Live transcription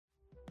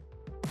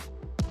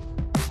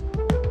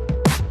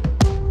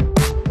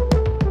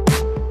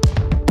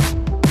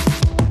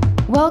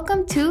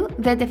Welcome to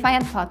the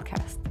Defiant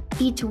podcast.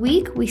 Each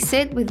week, we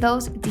sit with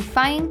those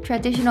defying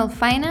traditional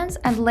finance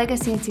and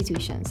legacy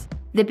institutions,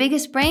 the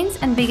biggest brains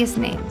and biggest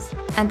names,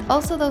 and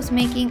also those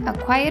making a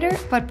quieter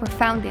but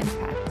profound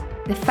impact,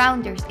 the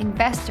founders,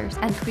 investors,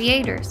 and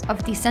creators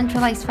of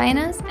decentralized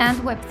finance and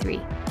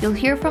Web3. You'll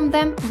hear from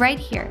them right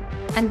here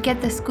and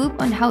get the scoop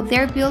on how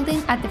they're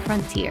building at the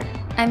frontier.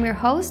 I'm your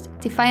host,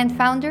 Defiant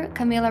founder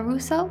Camila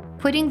Russo,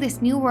 putting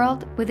this new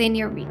world within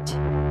your reach.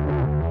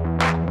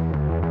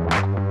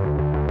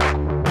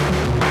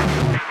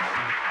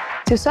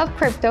 To swap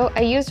crypto,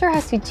 a user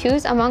has to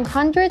choose among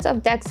hundreds of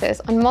DEXs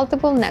on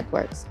multiple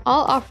networks,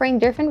 all offering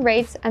different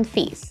rates and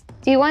fees.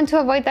 Do you want to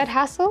avoid that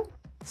hassle?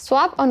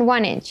 Swap on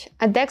 1inch,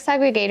 a DEX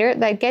aggregator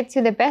that gets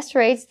you the best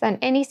rates than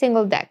any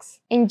single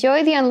DEX.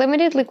 Enjoy the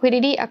unlimited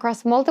liquidity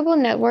across multiple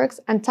networks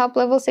and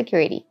top-level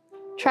security.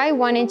 Try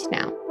 1inch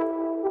now.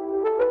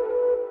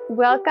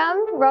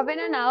 Welcome, Robin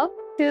and Al,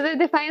 to the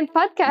Defiant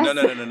podcast.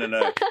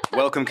 No.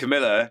 Welcome,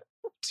 Camilla,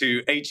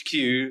 to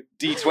HQ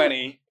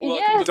D20.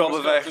 Yes.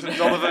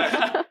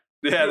 Dobblevet.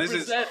 Yeah, this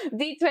is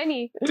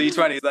D20.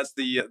 D20. That's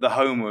the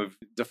home of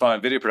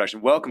Defiant Video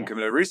Production. Welcome,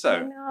 Camilla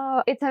Russo.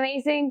 No, it's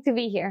amazing to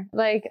be here.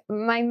 Like,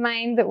 my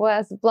mind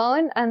was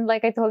blown, and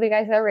like I told you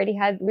guys, I already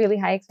had really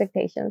high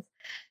expectations.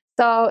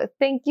 So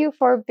thank you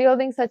for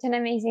building such an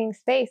amazing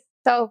space.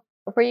 So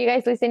for you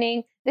guys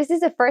listening, this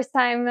is the first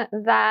time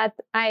that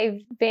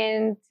I've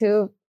been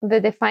to the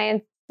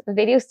Defiant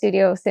video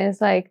studio since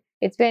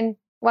it's been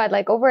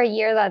over a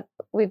year that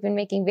we've been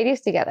making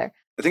videos together.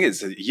 I think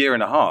it's a year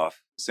and a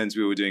half since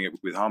we were doing it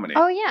with Harmony.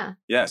 Oh, yeah.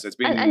 Yeah, so it's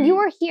been... And you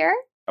were here?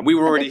 And we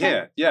were already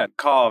here. Yeah,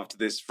 carved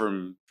this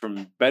from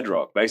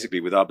bedrock,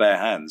 basically, with our bare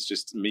hands.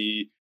 Just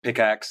me,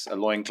 pickaxe, a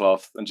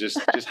loincloth, and just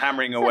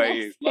hammering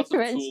away. Lots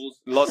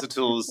of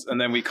tools. And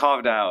then we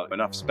carved out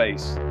enough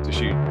space to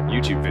shoot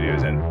YouTube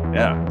videos in.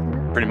 Yeah,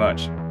 pretty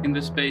much. In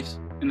this space,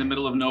 in the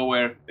middle of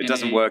nowhere. It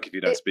doesn't work if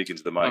you don't speak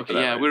into the mic. Okay,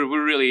 yeah, we're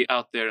really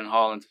out there in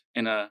Holland,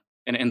 in an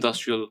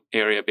industrial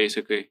area,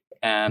 basically.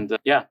 And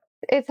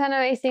it's an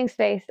amazing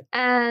space,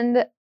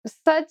 and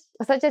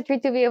such a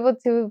treat to be able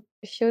to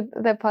shoot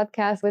the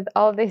podcast with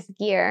all this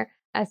gear.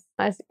 As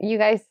you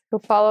guys who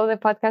follow the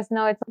podcast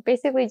know, it's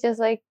basically just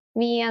like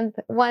me and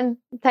one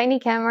tiny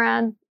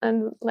camera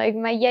and like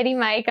my Yeti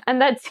mic, and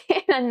that's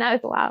it. And now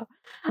it's wow,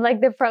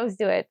 like the pros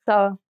do it.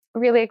 So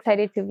really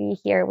excited to be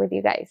here with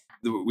you guys.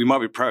 We might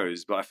be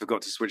pros, but I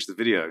forgot to switch the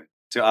video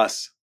to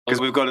us. Because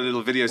we've got a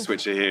little video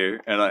switcher here,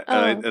 and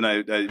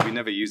we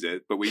never use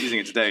it, but we're using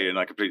it today, and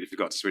I completely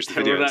forgot to switch the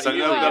video. So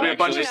there'll be a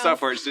bunch of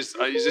stuff where it's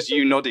just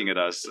you nodding at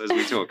us as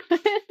we talk.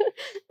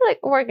 Like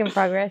work in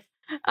progress.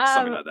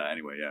 Something like that,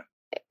 anyway.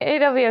 Yeah.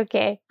 It'll be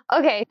okay.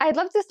 Okay, I'd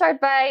love to start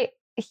by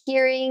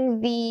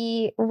hearing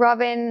the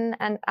Robin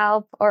and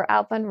Alp, or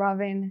Alp and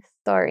Robin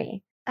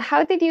story.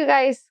 How did you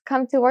guys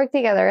come to work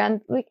together? And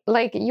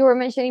like you were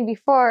mentioning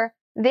before,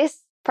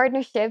 this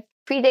partnership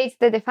predates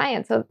the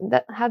Defiant. So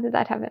how did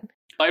that happen?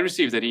 I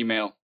received an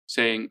email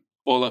saying,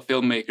 Ola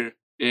Filmmaker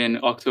in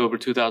October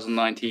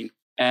 2019.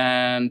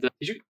 And did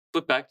you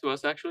flip back to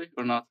us, actually,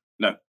 or not?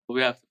 No.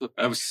 We have to flip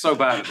back. I was so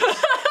bad at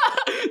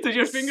this. Dude,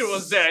 your finger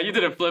was there. You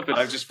didn't flip it.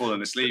 I've just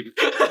fallen asleep.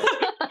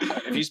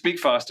 If you speak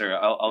faster,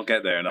 I'll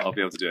get there and I'll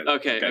be able to do it.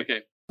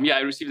 Okay. Yeah,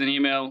 I received an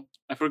email.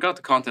 I forgot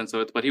the contents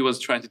of it, but he was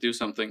trying to do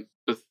something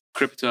with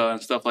crypto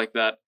and stuff like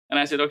that. And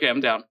I said, okay,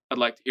 I'm down. I'd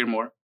like to hear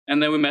more.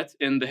 And then we met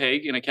in The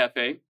Hague in a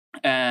cafe.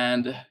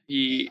 And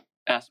he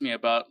asked me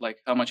about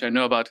how much I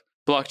know about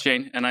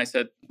blockchain, and I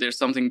said there's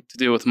something to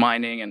do with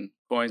mining and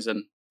coins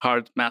and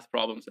hard math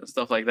problems and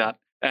stuff like that.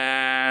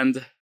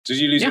 And did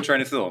you lose your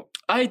train of thought?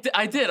 I did.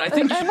 I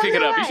think you should pick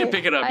it up. You should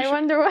pick it up. I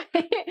wonder why.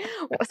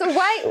 So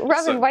why,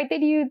 Robin? Why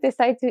did you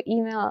decide to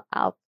email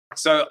Alp?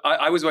 So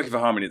I was working for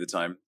Harmony at the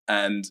time,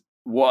 and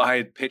what I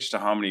had pitched to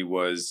Harmony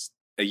was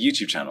a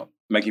YouTube channel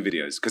making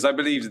videos, because I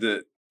believed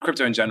that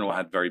crypto in general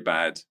had very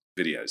bad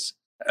videos.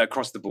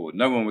 Across the board,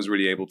 no one was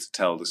really able to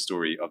tell the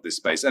story of this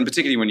space. And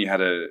particularly when you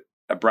had a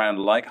brand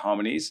like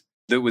Harmony's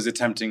that was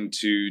attempting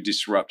to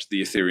disrupt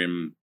the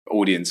Ethereum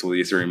audience or the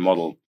Ethereum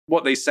model.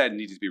 What they said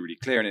needed to be really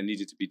clear, and it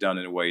needed to be done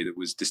in a way that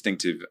was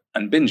distinctive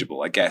and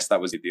bingeable. I guess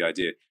that was the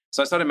idea.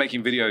 So I started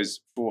making videos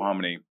for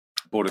Harmony,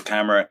 bought a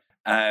camera,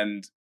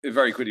 and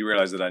very quickly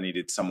realized that I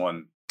needed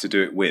someone to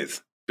do it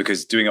with,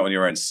 because doing it on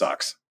your own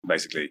sucks,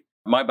 basically.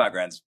 My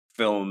background's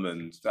film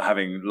and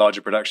having larger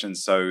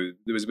productions, so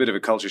there was a bit of a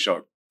culture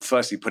shock.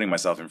 Firstly, putting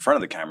myself in front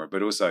of the camera,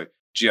 but also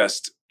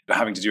just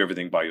having to do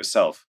everything by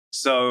yourself.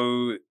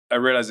 So I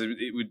realized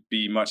it would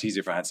be much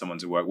easier if I had someone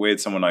to work with,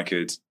 someone I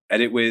could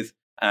edit with.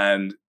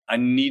 And I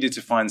needed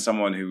to find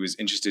someone who was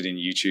interested in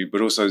YouTube,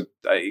 but also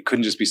it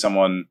couldn't just be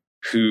someone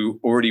who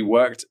already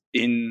worked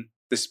in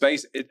the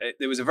space.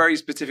 There was a very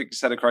specific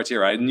set of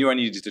criteria. I knew I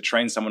needed to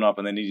train someone up,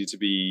 and they needed to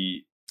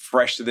be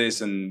fresh to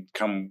this and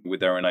come with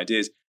their own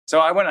ideas. So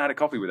I went and had a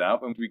coffee with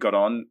Alp, and we got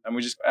on, and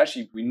we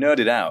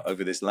nerded out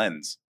over this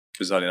lens.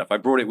 Bizarrely enough, I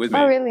brought it with me.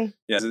 Oh, really?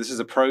 Yeah, so this is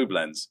a probe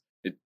lens.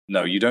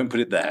 No, you don't put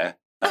it there.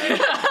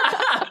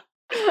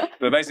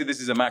 But basically, this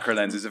is a macro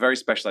lens. It's a very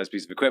specialized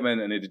piece of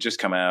equipment, and it had just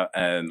come out,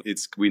 and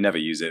we never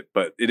use it,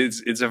 but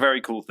it's a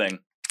very cool thing.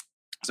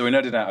 So we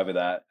nerded out over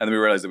that, and then we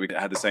realized that we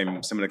had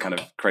the similar kind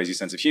of crazy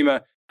sense of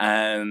humor.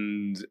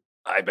 And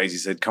I basically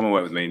said, "Come and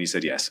work with me," and he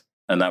said yes,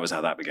 and that was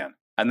how that began.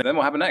 And then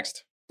what happened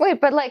next? Wait,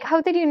 but like,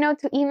 how did you know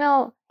to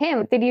email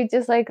him? Did you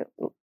just like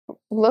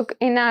look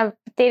in a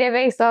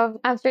database of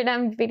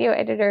Amsterdam video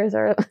editors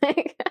or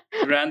like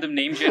random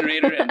name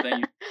generator, and then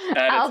you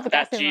add it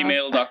at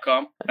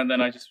gmail.com, and then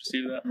I just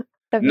received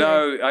that?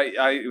 No,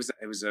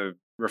 it was a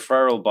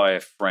referral by a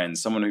friend,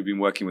 someone who'd been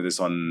working with us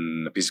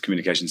on a piece of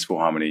communications for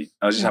Harmony.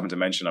 I just happened to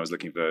mention I was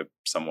looking for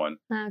someone,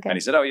 and he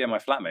said, "Oh yeah, my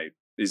flatmate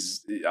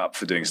is up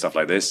for doing stuff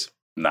like this,"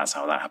 and that's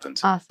how that happened.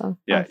 Awesome.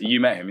 Yeah, awesome. You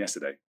met him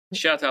yesterday.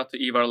 Shout out to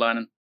Ivar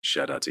Lanen.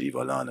 Shout out to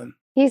Ivar Lanen.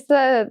 He's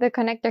the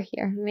connector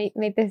here.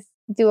 Made this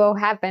duo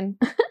happen.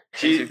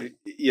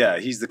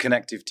 He's the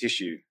connective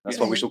tissue. That's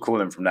what we shall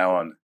call him from now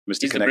on,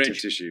 Mr. Connective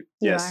Tissue.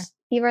 Yes.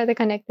 You are the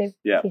connective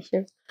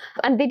tissue.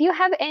 And did you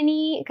have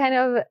any kind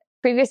of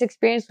previous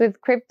experience with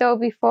crypto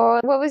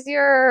before? What was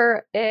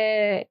your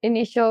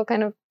initial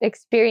kind of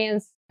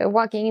experience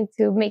walking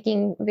into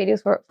making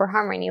videos for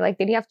Harmony? Like,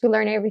 did you have to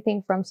learn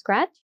everything from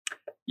scratch?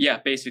 Yeah,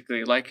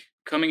 basically. Like,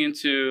 coming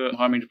into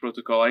Harmony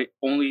Protocol, I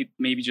only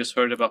maybe just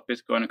heard about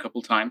Bitcoin a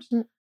couple times.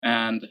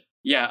 And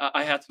yeah,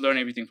 I had to learn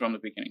everything from the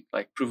beginning,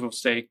 like proof of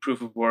stake,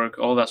 proof of work,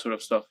 all that sort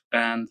of stuff.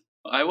 And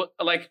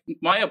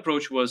my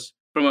approach was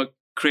from a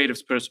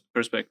creative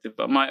perspective.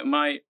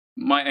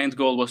 My end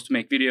goal was to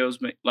make videos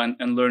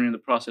and learn in the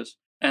process.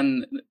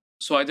 And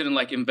so I didn't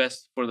like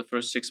invest for the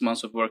first 6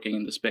 months of working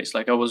in the space.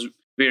 Like, I was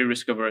very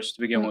risk averse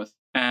to begin with.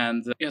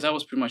 And that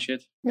was pretty much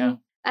it. Yeah.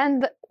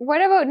 And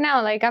what about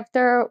now? Like,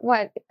 after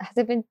what has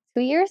it been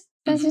 2 years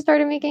since you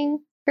started making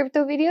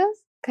crypto videos?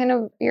 Kind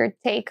of your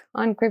take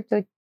on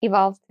crypto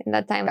evolved in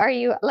that time. Are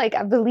you like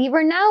a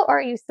believer now, or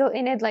are you still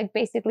in it, like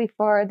basically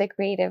for the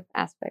creative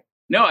aspect?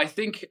 No, I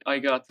think I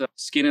got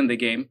skin in the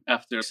game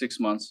after 6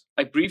 months.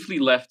 I briefly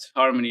left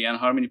Harmony, and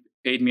Harmony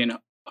paid me in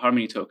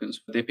Harmony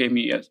tokens. They paid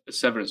me a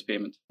severance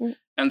payment.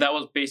 And that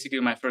was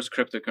basically my first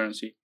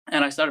cryptocurrency.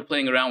 And I started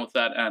playing around with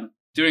that. And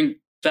during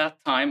that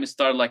time, it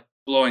started like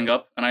blowing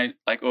up. And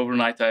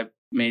overnight, I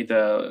made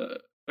a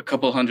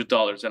couple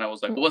 $100. And I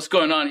was like, what's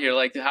going on here?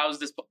 Like, how is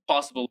this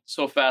possible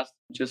so fast?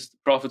 Just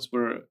profits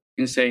were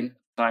insane at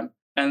the time.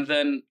 And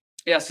then,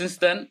 since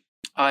then,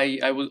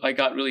 I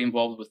got really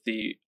involved with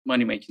the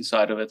money-making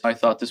side of it. I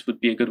thought this would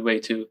be a good way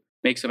to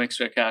make some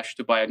extra cash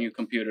to buy a new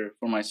computer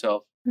for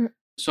myself.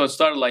 So it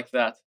started like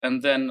that.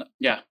 And then,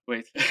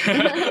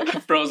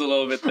 froze a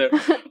little bit there.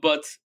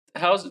 But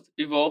how's it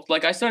evolved?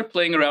 Like, I started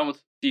playing around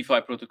with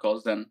DeFi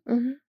protocols then.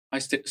 I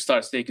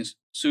started staking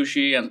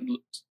sushi and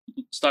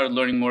started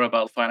learning more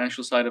about the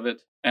financial side of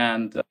it.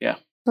 And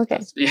Okay.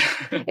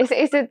 Is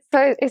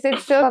it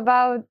still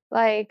about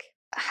like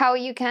how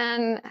you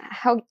can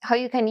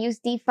use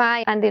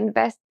DeFi and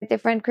invest in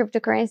different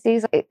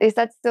cryptocurrencies? Is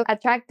that still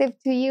attractive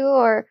to you,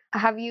 or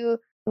have you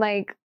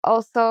like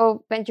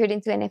also ventured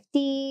into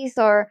NFTs,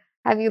 or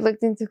have you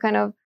looked into kind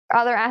of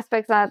other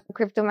aspects that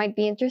crypto might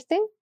be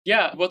interesting?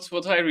 Yeah,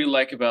 what I really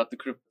like about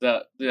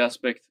the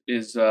aspect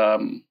is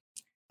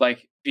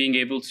like being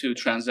able to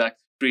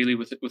transact freely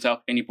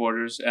without any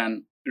borders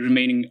and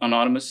remaining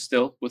anonymous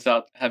still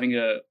without having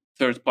a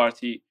third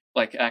party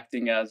like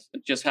acting as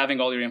just having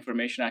all your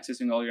information,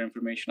 accessing all your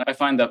information. I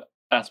find that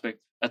aspect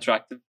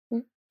attractive.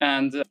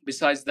 And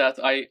besides that,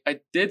 I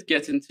did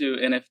get into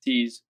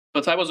NFTs,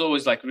 but I was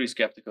always like really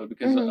skeptical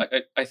because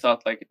I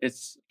thought like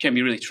can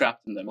be really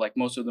trapped in them. Like,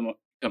 most of them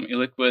become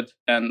illiquid,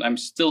 and I'm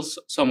still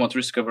somewhat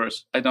risk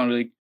averse.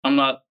 I'm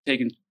not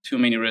taking too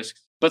many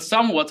risks. But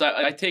somewhat,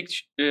 I take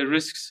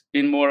risks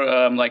in more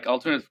like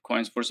alternative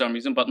coins for some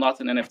reason, but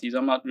not in NFTs.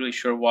 I'm not really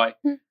sure why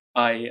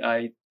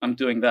I'm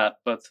doing that.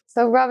 But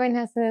so Robin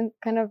hasn't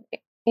kind of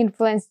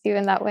influenced you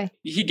in that way.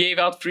 He gave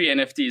out free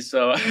NFTs,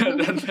 so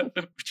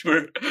which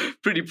were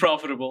pretty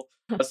profitable.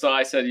 So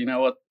I said, you know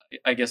what?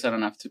 I guess I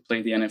don't have to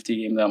play the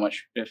NFT game that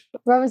much. If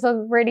Robin's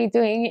already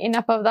doing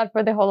enough of that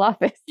for the whole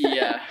office.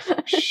 Yeah.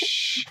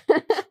 Shh.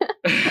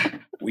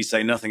 We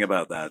say nothing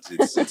about that.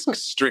 It's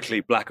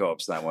strictly Black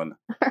Ops, that one.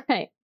 All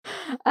right.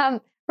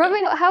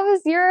 Robin, how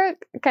has your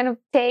kind of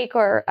take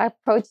or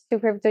approach to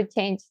crypto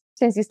changed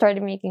since you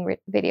started making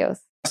videos?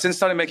 Since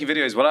starting making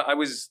videos, well, I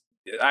was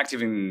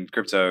active in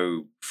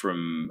crypto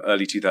from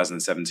early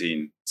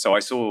 2017. So I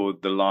saw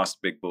the last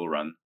big bull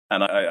run,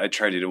 and I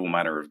traded all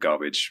manner of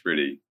garbage,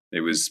 really. It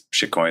was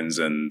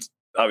shitcoins, and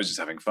I was just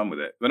having fun with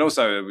it. But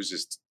also, it was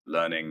just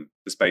learning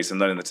the space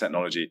and learning the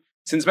technology.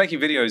 Since making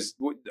videos,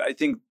 I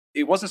think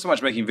it wasn't so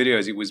much making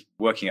videos, it was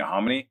working at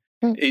Harmony.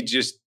 It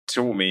just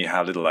taught me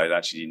how little I'd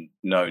actually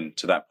known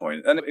to that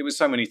point. And it was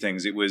so many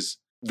things. It was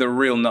the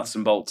real nuts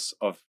and bolts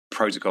of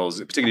protocols,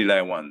 particularly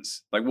layer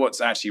ones, like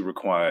what's actually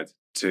required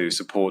to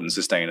support and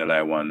sustain a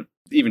layer one,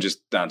 even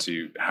just down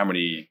to how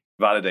many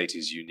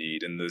validators you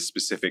need and the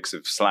specifics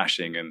of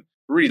slashing, and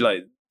really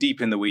like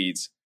deep in the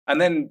weeds. And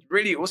then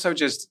really also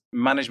just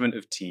management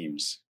of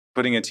teams,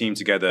 putting a team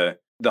together.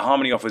 The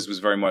Harmony office was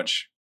very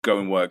much go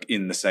and work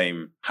in the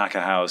same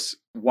hacker house.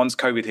 Once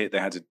COVID hit, they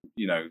had to,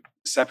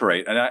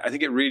 separate. And I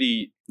think it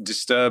really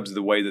disturbs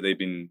the way that they've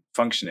been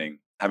functioning,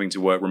 having to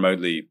work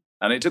remotely.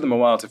 And it took them a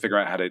while to figure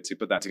out how to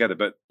put that together.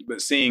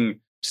 But seeing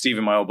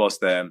Stephen, my old boss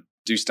there,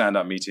 do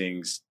stand-up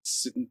meetings,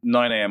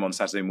 9 a.m. on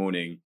Saturday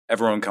morning,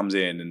 everyone comes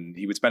in and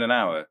he would spend an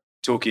hour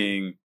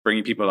talking,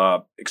 bringing people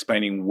up,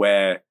 explaining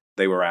where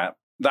they were at.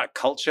 That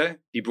culture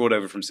he brought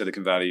over from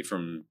Silicon Valley,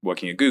 from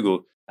working at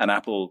Google and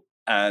Apple,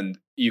 and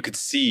you could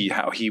see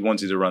how he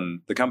wanted to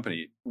run the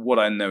company. What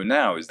I know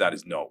now is that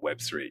is not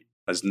Web3.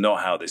 That's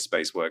not how this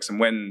space works. And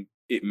when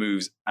it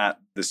moves at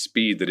the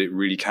speed that it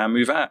really can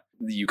move at,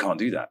 you can't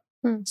do that.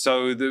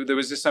 So there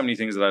was just so many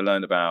things that I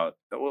learned about,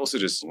 also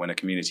just when a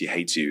community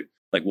hates you,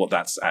 like what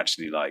that's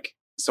actually like.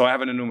 So I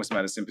have an enormous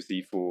amount of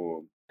sympathy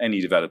for any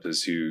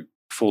developers who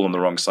fall on the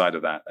wrong side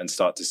of that and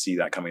start to see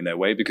that coming their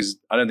way, because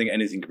I don't think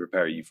anything can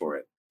prepare you for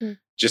it,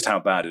 just how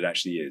bad it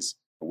actually is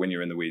when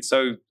you're in the weeds.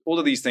 So all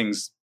of these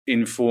things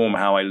inform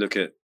how I look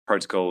at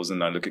protocols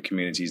and I look at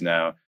communities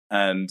now.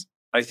 And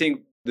I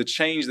think the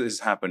change that has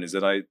happened is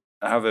that I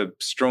have a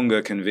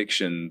stronger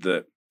conviction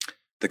that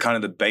the kind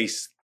of the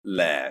base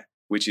layer,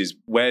 which is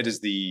where does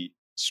the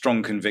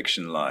strong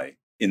conviction lie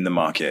in the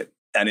market?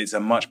 And it's a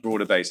much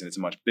broader base and it's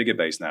a much bigger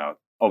base now.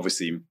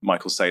 Obviously,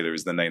 Michael Saylor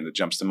is the name that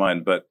jumps to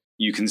mind, but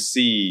you can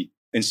see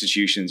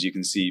institutions, you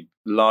can see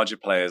larger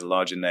players,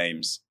 larger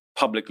names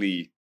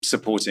publicly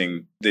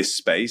supporting this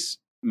space.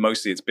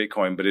 Mostly it's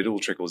Bitcoin, but it all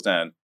trickles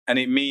down. And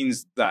it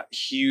means that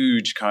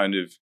huge kind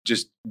of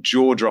just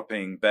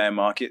jaw-dropping bear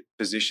market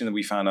position that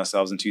we found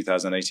ourselves in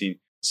 2018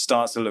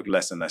 starts to look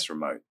less and less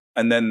remote.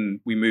 And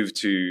then we move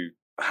to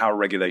how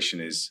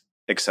regulation is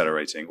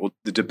accelerating, or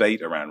the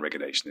debate around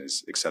regulation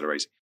is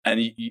accelerating.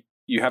 And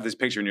you have this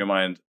picture in your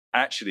mind,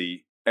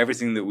 actually,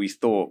 everything that we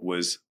thought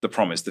was the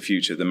promise, the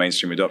future, the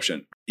mainstream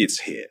adoption,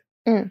 it's here.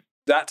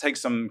 That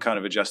takes some kind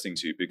of adjusting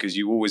to, because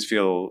you always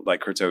feel like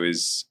crypto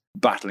is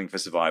battling for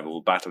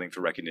survival, battling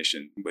for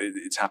recognition.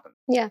 It's happened.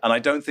 Yeah. And I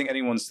don't think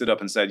anyone stood up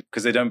and said,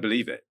 because they don't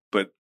believe it.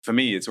 But for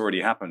me, it's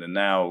already happened. And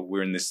now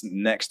we're in this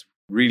next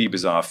really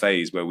bizarre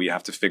phase where we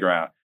have to figure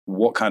out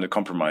what kind of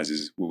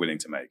compromises we're willing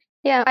to make.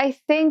 Yeah, I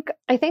think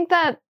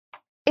that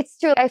it's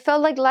true. I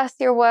felt like last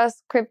year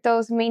was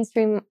crypto's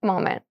mainstream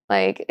moment.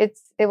 Like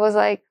it was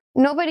like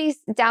nobody's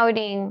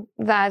doubting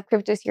that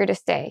crypto is here to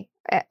stay,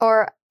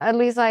 or at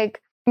least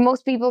like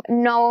most people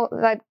know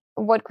that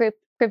what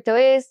crypto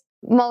is.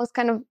 Most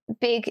kind of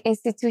big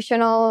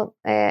institutional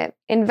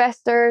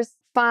investors,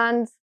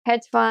 funds,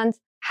 hedge funds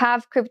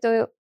have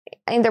crypto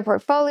in their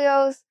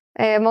portfolios.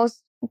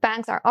 Most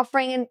banks are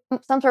offering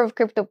some sort of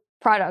crypto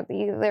product,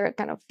 either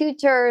kind of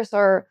futures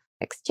or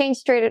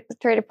exchange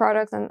traded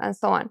products and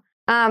so on.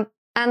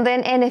 And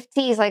then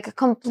NFTs like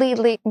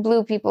completely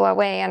blew people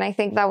away. And I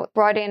think that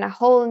brought in a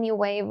whole new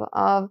wave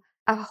of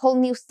a whole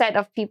new set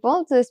of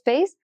people to the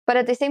space. But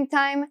at the same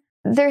time,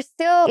 there's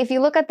still, if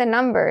you look at the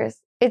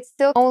numbers, it's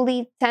still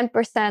only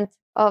 10%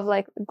 of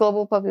like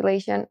global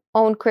population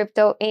own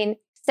crypto in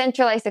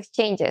centralized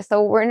exchanges.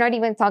 So we're not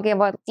even talking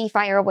about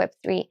DeFi or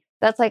Web3.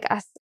 That's like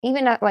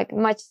even at like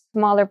much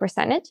smaller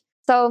percentage.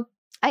 So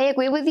I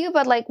agree with you,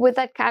 but like with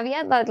that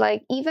caveat that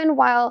like even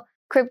while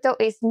crypto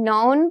is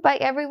known by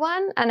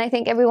everyone, and I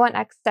think everyone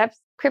accepts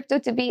crypto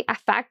to be a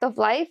fact of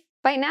life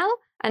by now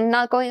and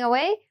not going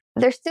away,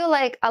 there's still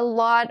like a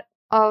lot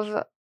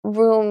of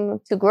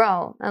room to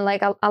grow and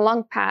like a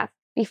long path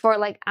before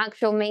like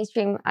actual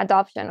mainstream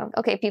adoption of,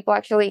 okay, people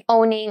actually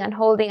owning and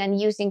holding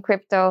and using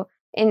crypto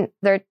in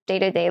their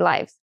day-to-day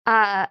lives.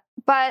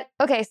 But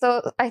okay,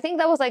 so I think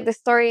that was like the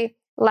story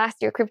last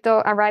year,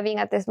 crypto arriving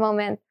at this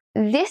moment.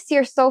 This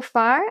year so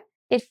far,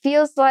 it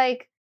feels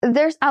like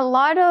there's a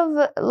lot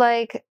of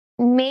like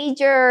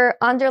major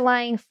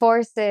underlying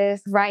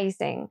forces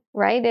rising,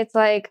 right? It's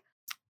like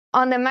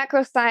on the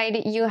macro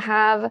side, you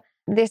have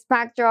this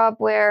backdrop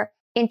where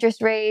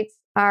interest rates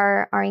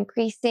are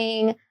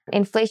increasing,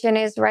 inflation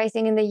is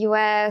rising in the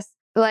US,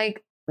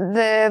 like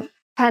the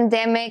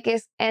pandemic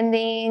is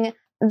ending.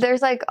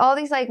 There's like all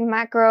these like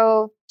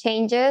macro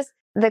changes.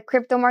 The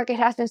crypto market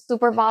has been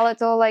super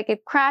volatile. Like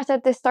it crashed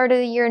at the start of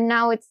the year.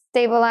 Now it's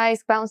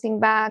stabilized, bouncing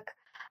back.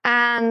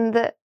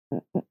 And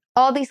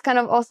all these kind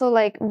of also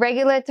like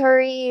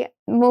regulatory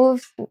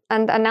moves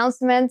and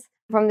announcements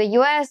from the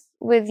US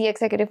with the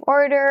executive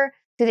order,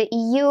 to the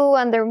EU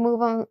and their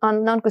move on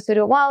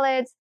non-custodial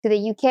wallets, to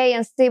the UK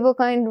and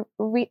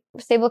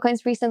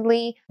stablecoins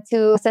recently,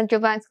 to central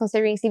banks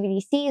considering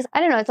CBDCs. I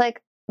don't know. It's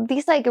like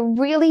these like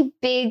really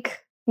big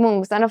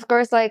moves. And of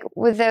course, like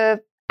with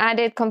the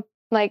added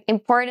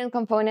important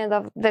component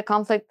of the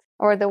conflict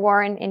or the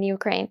war in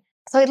Ukraine.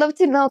 So I'd love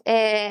to know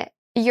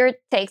your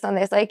takes on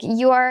this. Like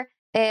you are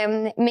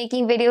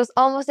making videos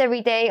almost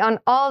every day on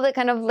all the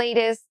kind of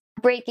latest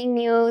breaking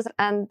news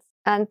and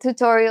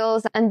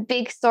tutorials and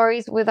big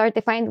stories with our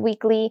Defiant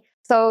Weekly.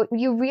 So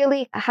you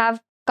really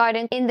have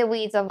gotten in the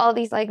weeds of all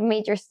these like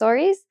major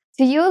stories.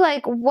 To you,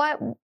 like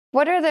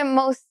what are the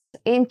most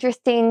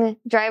interesting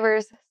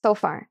drivers so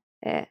far?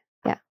 Yeah.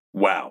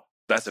 Wow,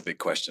 that's a big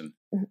question.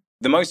 Mm-hmm.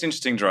 The most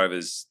interesting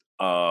drivers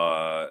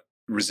are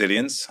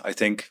resilience. I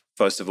think,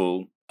 first of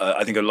all,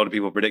 I think a lot of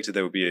people predicted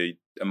there would be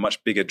a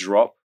much bigger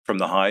drop from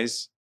the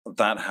highs.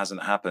 That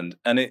hasn't happened.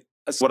 And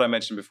that's what I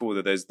mentioned before,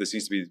 that there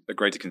seems to be a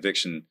greater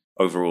conviction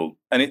overall.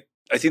 And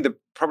I think that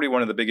probably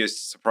one of the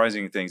biggest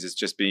surprising things has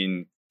just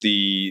been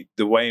the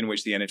way in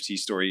which the NFT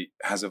story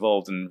has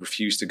evolved and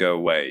refused to go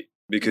away.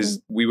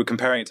 Because we were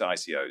comparing it to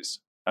ICOs,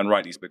 and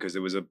rightly, because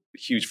there was a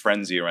huge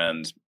frenzy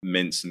around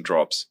mints and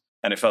drops,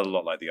 and it felt a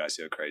lot like the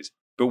ICO craze.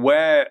 But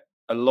where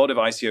a lot of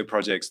ICO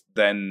projects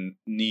then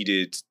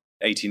needed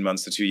 18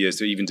 months to 2 years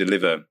to even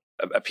deliver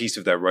a piece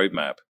of their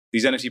roadmap,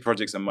 these NFT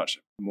projects are much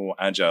more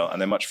agile and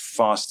they're much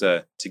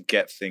faster to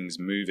get things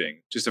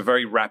moving. Just a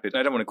very rapid,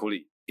 I don't want to call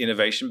it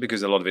innovation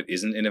because a lot of it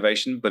isn't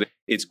innovation, but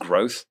it's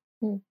growth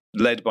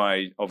led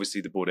by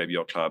obviously the Bored Ape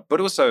Yacht Club, but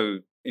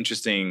also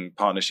interesting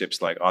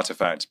partnerships like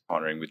Artifact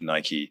partnering with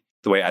Nike,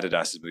 the way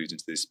Adidas has moved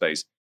into this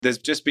space. There's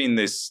just been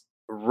this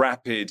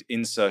rapid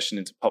insertion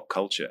into pop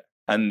culture.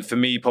 And for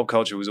me, pop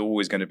culture was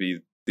always going to be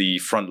the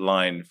front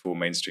line for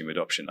mainstream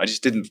adoption. I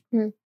just didn't,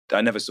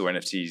 I never saw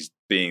NFTs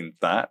being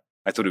that.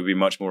 I thought it would be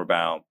much more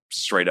about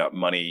straight up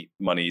money.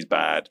 Money is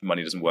bad.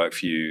 Money doesn't work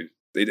for you.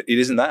 It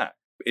isn't that.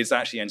 It's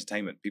actually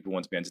entertainment. People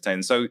want to be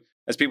entertained. So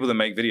as people that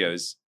make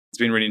videos, it's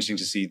been really interesting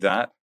to see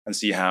that and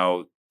see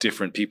how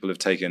different people have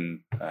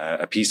taken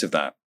a piece of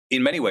that.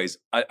 In many ways,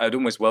 I'd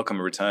almost welcome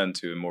a return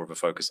to more of a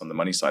focus on the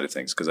money side of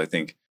things, because I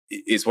think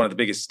it's one of the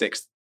biggest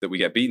sticks that we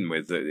get beaten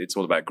with. It's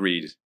all about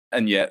greed.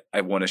 And yet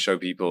I want to show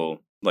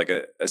people like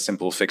a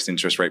simple fixed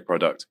interest rate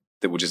product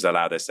that will just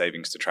allow their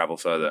savings to travel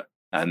further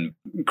and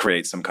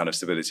create some kind of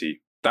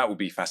stability. That would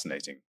be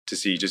fascinating to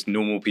see just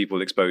normal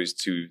people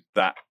exposed to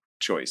that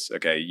choice.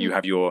 Okay, you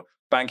have your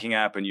banking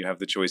app and you have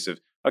the choice of,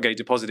 okay,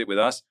 deposit it with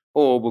us,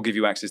 or we'll give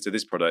you access to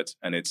this product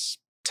and it's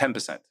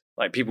 10%.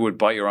 Like people would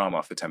bite your arm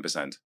off for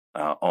 10%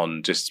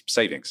 on just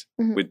savings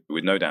with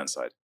no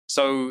downside.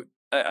 So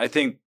I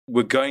think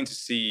we're going to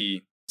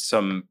see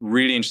some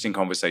really interesting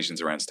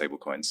conversations around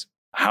stablecoins,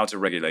 how to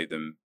regulate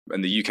them.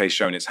 And the UK's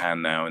shown its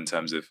hand now in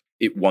terms of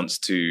it wants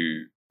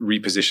to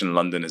reposition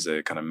London as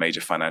a kind of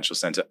major financial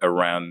center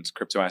around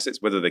crypto assets.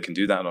 Whether they can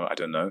do that or not, I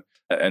don't know.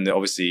 And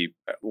obviously,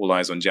 all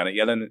eyes on Janet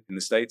Yellen in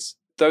the States.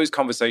 Those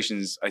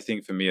conversations, I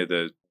think, for me,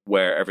 are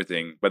where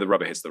the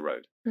rubber hits the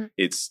road.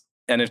 It's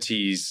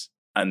NFTs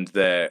and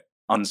their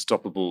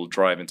unstoppable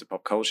drive into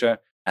pop culture,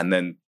 and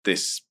then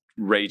this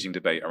raging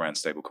debate around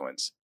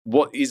stablecoins.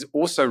 What is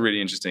also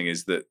really interesting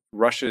is that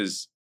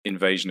Russia's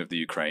invasion of the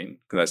Ukraine,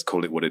 let's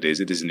call it what it is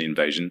an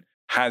invasion,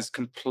 has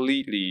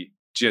completely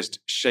just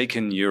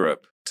shaken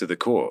Europe to the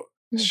core,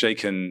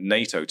 shaken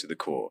NATO to the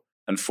core,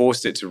 and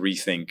forced it to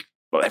rethink,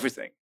 well,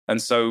 everything.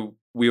 And so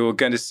we were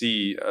going to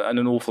see an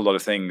awful lot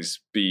of things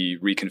be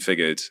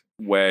reconfigured.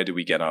 Where do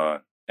we get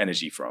our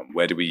energy from?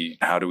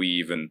 How do we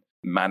even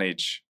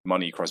manage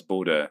money cross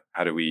border?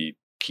 How do we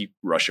keep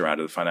Russia out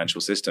of the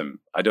financial system?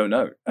 I don't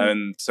know.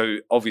 And so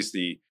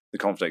obviously the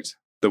conflict,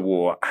 the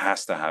war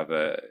has to have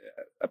a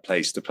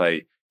place to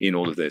play in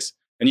all of this.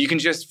 And you can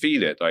just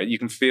feel it, right? You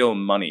can feel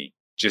money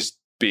just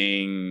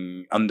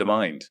being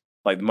undermined,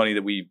 like the money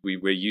that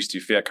we're used to,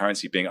 fiat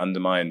currency being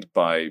undermined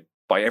by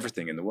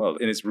everything in the world.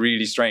 And it's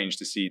really strange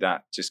to see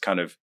that just kind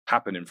of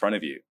happen in front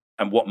of you.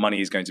 And what money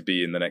is going to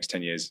be in the next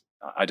 10 years,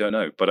 I don't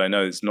know. But I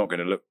know it's not going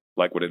to look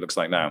like what it looks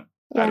like now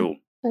at all.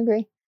 I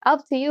agree.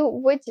 Up to you,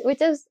 which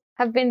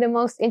have been the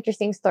most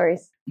interesting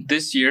stories?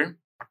 This year,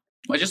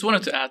 I just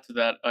wanted to add to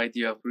that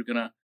idea of we're going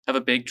to have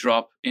a big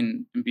drop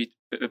in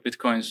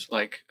Bitcoin's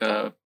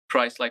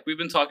price. Like we've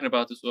been talking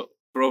about this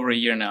for over a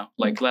year now.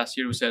 Like last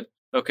year we said,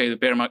 okay, the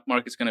bear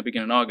market's going to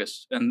begin in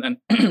August. And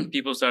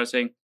people started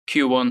saying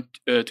Q1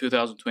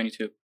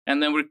 2022.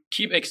 And then we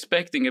keep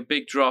expecting a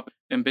big drop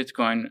in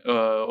Bitcoin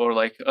or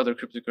like other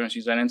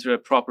cryptocurrencies and enter a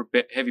proper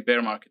heavy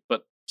bear market.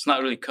 But it's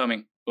not really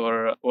coming.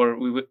 Or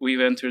we've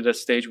entered a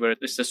stage where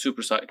it's a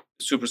super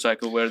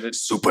cycle where the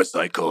super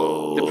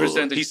cycle. The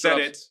percentage. He said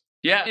drops. it.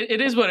 Yeah, it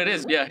is what it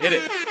is. Yeah, hit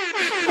it.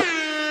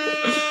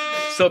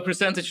 So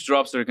percentage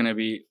drops are going to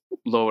be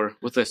lower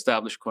with the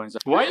established coins.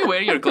 Why are you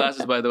wearing your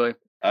glasses, by the way?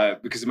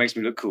 Because it makes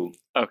me look cool.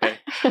 Okay.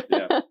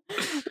 Yeah.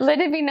 Let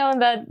it be known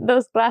that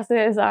those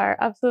glasses are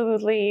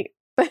absolutely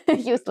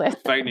useless.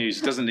 Fake news.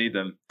 Doesn't need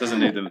them.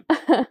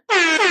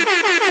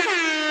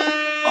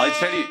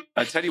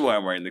 I tell you why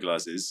I'm wearing the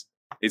glasses.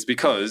 It's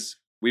because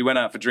we went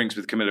out for drinks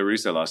with Camilla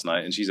Russo last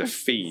night, and she's a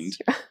fiend,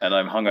 and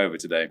I'm hungover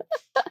today.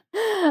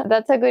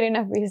 That's a good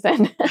enough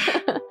reason.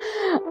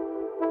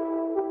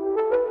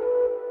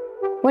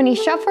 When you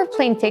shop for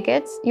plane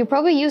tickets, you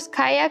probably use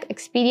Kayak,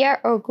 Expedia,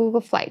 or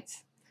Google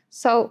Flights.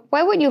 So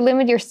why would you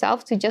limit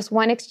yourself to just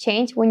one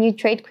exchange when you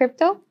trade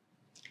crypto?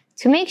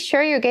 To make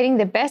sure you're getting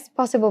the best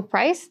possible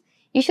price,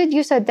 you should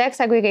use a DEX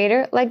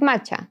aggregator like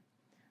Matcha.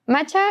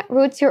 Matcha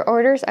routes your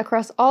orders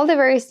across all the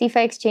various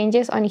DeFi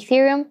exchanges on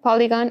Ethereum,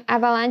 Polygon,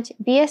 Avalanche,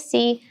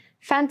 BSC,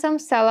 Phantom,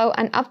 Celo,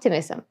 and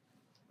Optimism.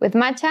 With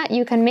Matcha,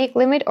 you can make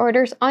limit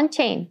orders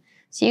on-chain,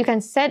 so you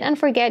can set and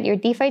forget your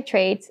DeFi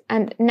trades,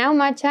 and now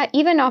Matcha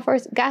even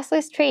offers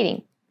gasless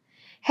trading.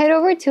 Head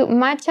over to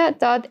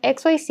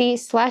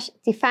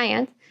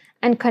matcha.xyz/Defiant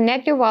and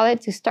connect your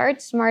wallet to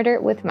start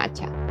smarter with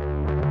Matcha.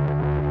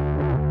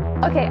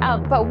 Okay,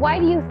 but why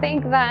do you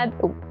think that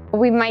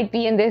we might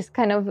be in this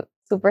kind of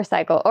super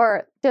cycle,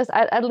 or just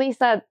at least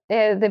that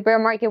the bear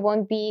market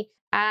won't be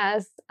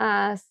as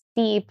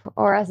steep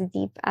or as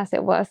deep as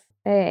it was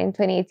in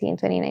 2018,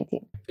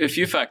 2019? A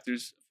few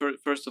factors.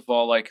 First of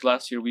all, like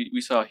last year,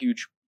 we saw a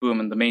huge boom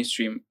in the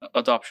mainstream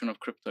adoption of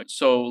crypto.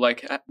 So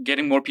like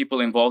getting more people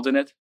involved in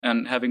it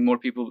and having more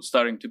people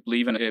starting to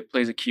believe in it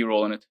plays a key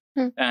role in it.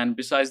 And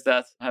besides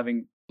that,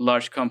 having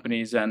large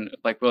companies and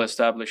like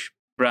well-established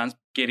brands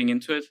getting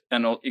into it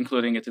and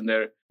including it in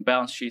their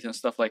balance sheet and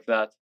stuff like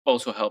that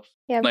also helps.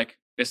 Yep. Like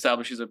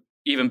establishes a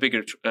even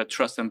bigger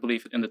trust and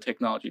belief in the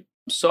technology.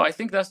 So I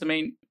think that's the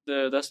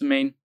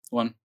main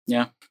one.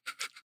 Yeah.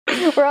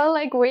 We're all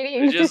like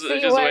waiting to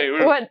see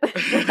what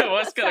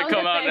what's gonna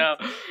come out now.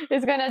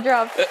 It's gonna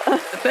drop.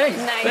 Thanks.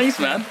 Nice. Thanks,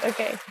 man.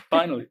 Okay.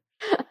 Finally.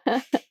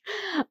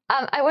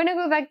 I want to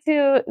go back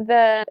to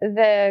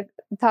the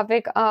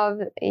topic of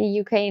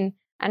Ukraine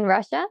and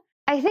Russia.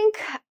 I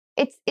think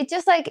it's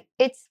just like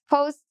it's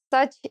posed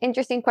such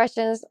interesting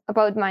questions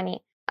about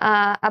money,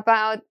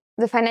 about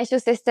the financial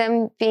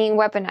system being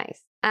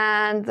weaponized,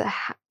 and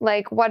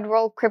like what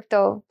role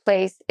crypto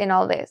plays in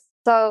all this.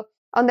 So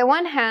on the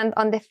one hand,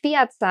 on the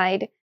fiat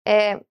side,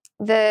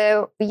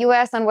 the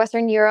US and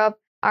Western Europe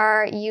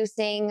are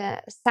using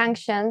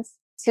sanctions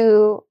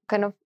to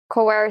kind of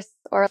coerce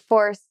or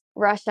force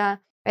Russia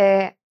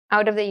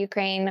out of the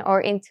Ukraine or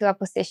into a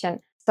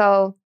position.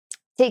 So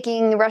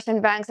taking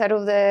Russian banks out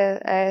of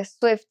the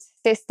SWIFT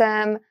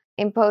system,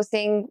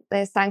 imposing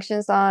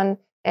sanctions on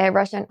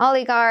Russian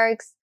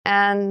oligarchs,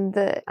 and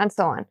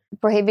so on,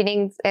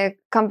 prohibiting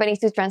companies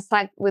to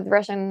transact with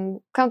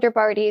Russian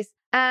counterparties.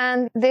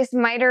 And this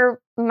might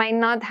or might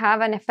not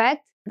have an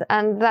effect,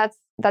 and that's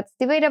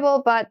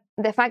debatable. But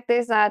the fact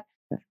is that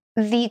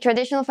the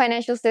traditional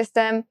financial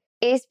system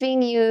is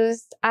being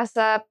used as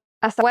a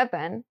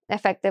weapon,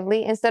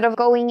 effectively. Instead of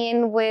going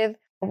in with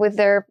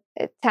their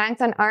tanks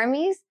and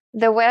armies,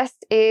 the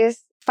West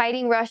is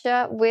fighting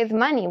Russia with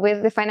money,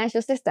 with the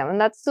financial system,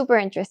 and that's super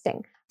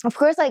interesting. Of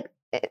course, like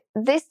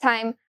this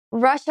time,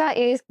 Russia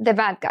is the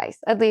bad guys,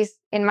 at least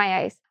in my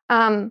eyes.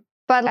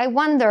 But I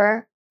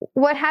wonder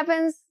what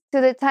happens to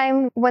the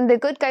time when the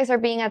good guys are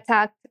being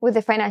attacked with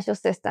the financial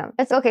system.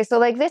 It's okay. So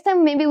like this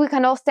time, maybe we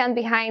can all stand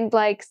behind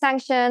like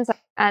sanctions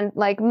and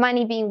like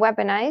money being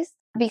weaponized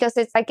because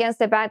it's against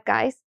the bad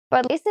guys.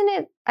 But isn't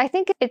it, I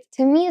think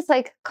to me, it's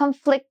like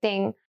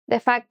conflicting the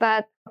fact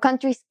that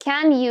countries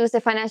can use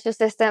the financial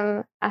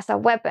system as a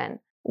weapon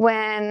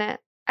when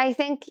I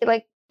think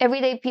like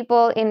everyday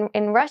people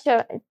in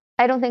Russia,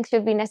 I don't think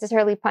should be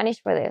necessarily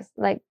punished for this.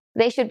 Like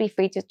they should be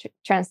free to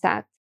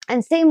transact.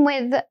 And same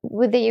with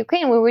the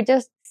Ukraine. We were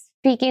just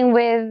speaking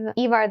with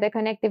Ivar, the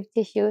connective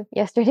tissue,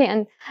 yesterday,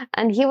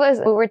 and we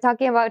were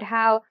talking about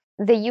how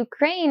the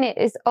Ukraine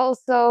is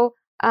also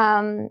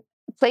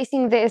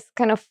placing this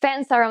kind of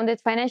fence around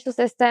its financial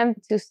system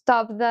to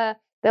stop the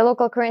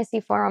local currency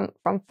from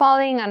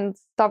falling and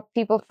stop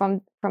people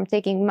from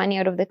taking money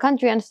out of the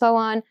country and so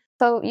on.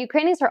 So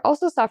Ukrainians are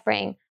also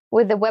suffering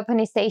with the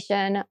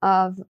weaponization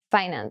of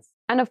finance.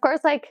 And of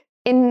course, like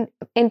in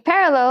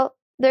parallel,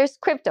 there's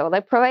crypto,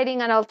 like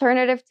providing an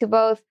alternative to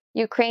both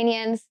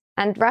Ukrainians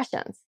and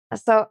Russians.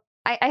 So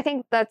I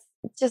think that's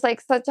just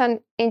like such an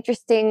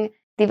interesting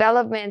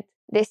development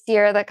this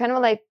year that kind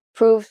of like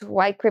proves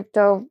why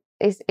crypto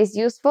is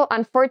useful,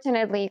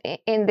 unfortunately,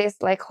 in this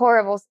like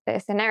horrible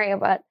scenario.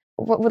 But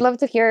would love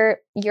to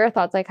hear your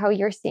thoughts, like how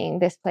you're seeing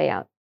this play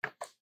out.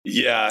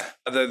 Yeah,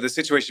 the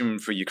situation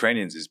for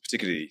Ukrainians is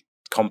particularly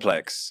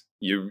complex.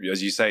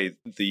 As you say,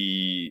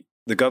 the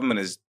government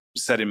has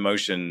set in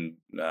motion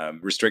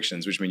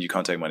restrictions, which mean you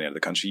can't take money out of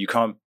the country. You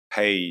can't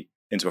pay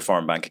into a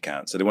foreign bank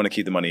account. So they want to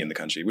keep the money in the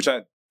country, which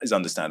is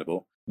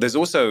understandable. There's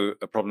also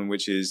a problem,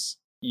 which is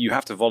you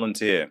have to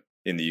volunteer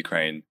in the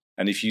Ukraine.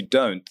 And if you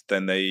don't,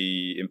 then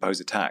they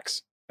impose a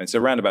tax. And it's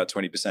around about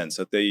 20%.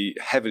 So they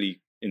heavily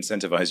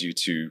incentivize you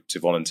to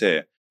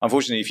volunteer.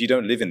 Unfortunately, if you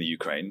don't live in the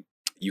Ukraine,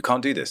 you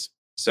can't do this.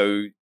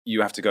 So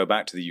you have to go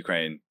back to the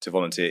Ukraine to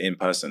volunteer in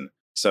person.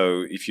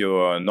 So if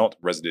you're not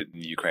resident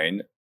in the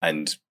Ukraine,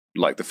 and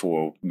like the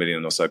 4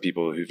 million or so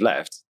people who've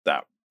left,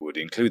 that would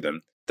include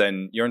them,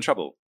 then you're in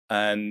trouble.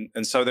 And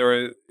so there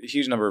are a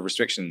huge number of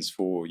restrictions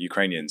for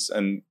Ukrainians.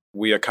 And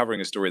we are covering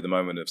a story at the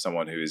moment of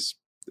someone who is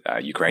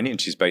Ukrainian.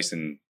 She's based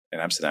in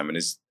Amsterdam and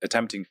is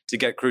attempting to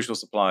get crucial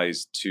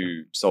supplies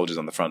to soldiers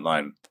on the front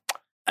line.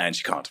 And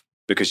she can't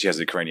because she has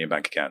a Ukrainian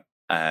bank account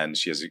and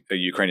she has a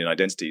Ukrainian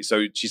identity.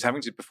 So she's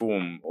having to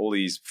perform all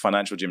these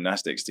financial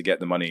gymnastics to get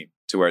the money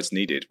to where it's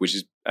needed, which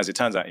is, as it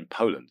turns out, in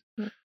Poland.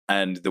 Mm.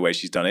 And the way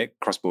she's done it,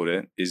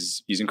 cross-border,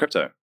 is using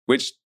crypto,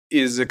 which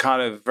is a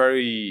kind of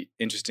very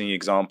interesting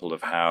example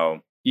of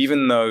how,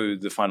 even though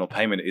the final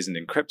payment isn't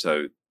in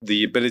crypto,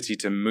 the ability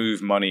to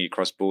move money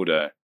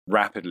cross-border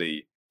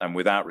rapidly and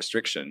without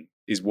restriction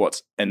is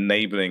what's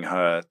enabling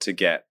her to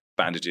get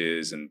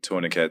bandages and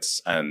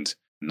tourniquets and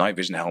night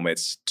vision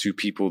helmets to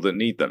people that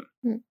need them.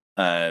 Mm.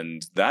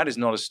 And that is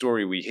not a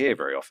story we hear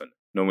very often.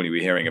 Normally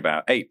we're hearing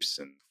about apes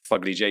and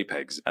fugly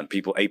JPEGs and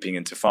people aping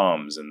into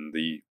farms and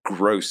the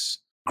gross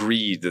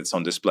greed that's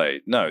on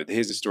display. No,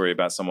 here's a story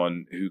about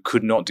someone who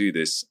could not do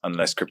this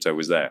unless crypto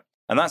was there.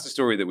 And that's the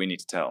story that we need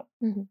to tell.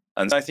 Mm-hmm.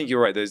 And I think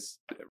you're right. There's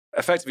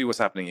effectively what's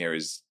happening here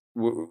is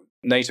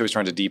NATO is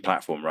trying to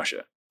deplatform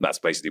Russia. That's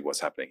basically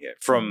what's happening here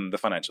from the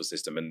financial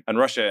system. And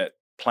Russia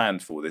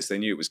planned for this. They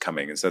knew it was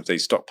coming. And so they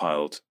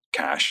stockpiled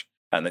cash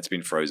and it's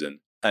been frozen.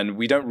 And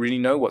we don't really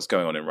know what's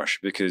going on in Russia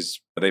because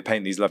they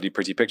paint these lovely,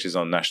 pretty pictures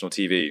on national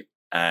TV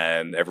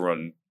and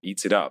everyone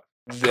eats it up.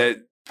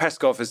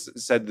 Peskov has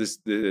said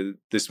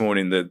this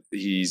morning that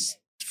he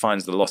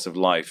finds the loss of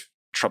life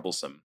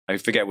troublesome. I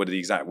forget what the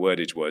exact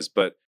wordage was,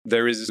 but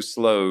there is a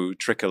slow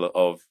trickle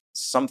of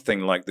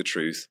something like the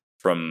truth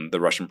from the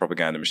Russian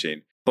propaganda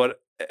machine.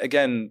 But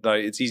again,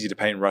 it's easy to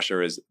paint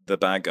Russia as the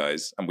bad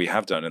guys, and we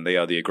have done, and they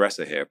are the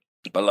aggressor here.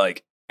 But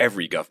like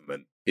every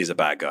government is a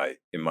bad guy,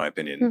 in my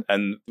opinion.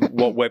 And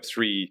what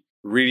Web3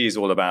 really is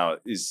all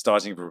about is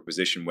starting from a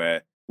position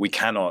where we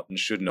cannot and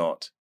should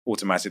not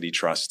automatically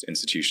trust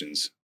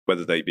institutions,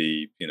 whether they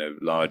be,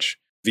 large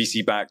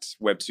VC-backed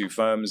Web2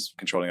 firms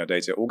controlling our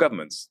data or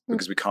governments,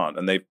 because we can't.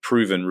 And they've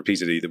proven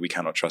repeatedly that we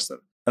cannot trust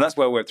them. And that's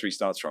where Web3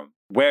 starts from.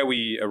 Where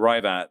we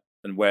arrive at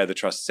and where the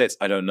trust sits,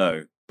 I don't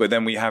know. But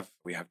then we have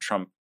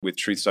Trump with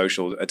Truth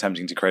Social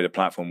attempting to create a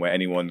platform where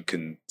anyone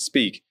can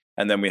speak.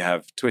 And then we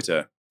have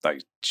Twitter.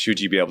 Like, should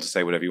you be able to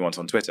say whatever you want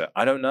on Twitter?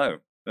 I don't know.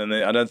 And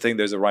I don't think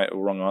there's a right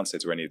or wrong answer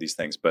to any of these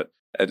things. But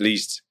at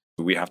least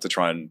we have to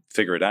try and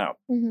figure it out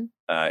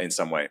in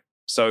some way.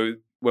 So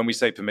when we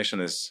say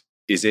permissionless,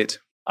 is it?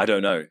 I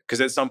don't know.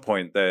 Because at some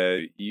point,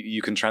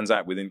 you can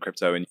transact within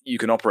crypto and you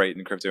can operate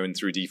in crypto and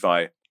through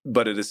DeFi.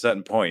 But at a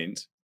certain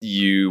point,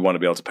 you want to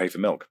be able to pay for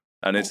milk.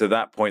 And it's at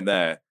that point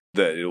there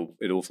that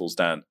it all falls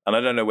down. And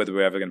I don't know whether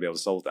we're ever going to be able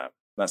to solve that.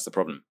 That's the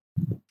problem.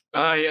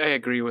 I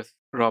agree with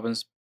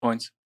Robin's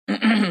points.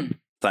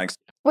 Thanks.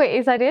 Wait,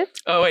 is that it?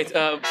 Oh, wait.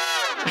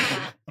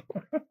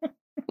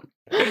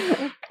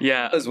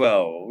 Yeah. As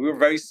well. We were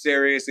very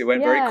serious. It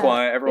went very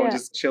quiet. Everyone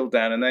just chilled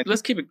down. And then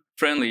let's keep it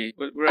friendly.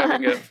 We're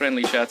having a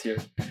friendly chat here.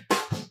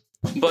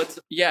 But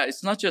yeah,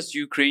 it's not just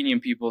Ukrainian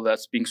people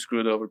that's being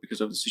screwed over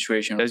because of the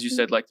situation. As you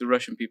said, like the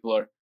Russian people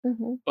are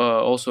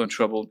also in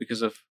trouble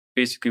because of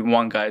basically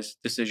one guy's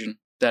decision.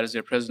 That is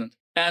their president.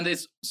 And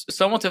it's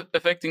somewhat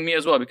affecting me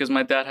as well because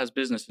my dad has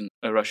business in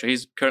Russia.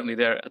 He's currently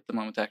there at the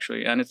moment,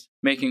 actually. And it's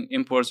making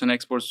imports and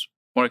exports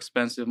more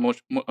expensive,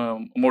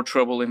 more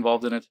trouble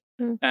involved in it.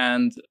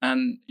 And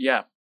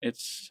yeah,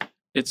 it's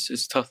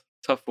tough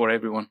for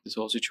everyone, this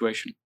whole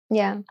situation.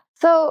 Yeah.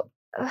 So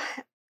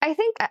I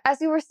think,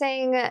 as you were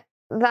saying,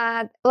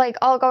 that like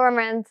all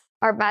governments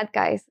are bad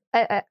guys.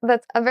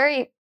 That's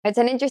it's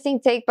an interesting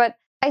take, but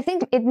I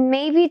think it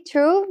may be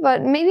true,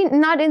 but maybe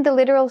not in the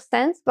literal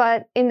sense,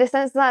 but in the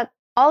sense that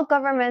all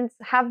governments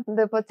have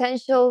the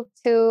potential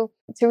to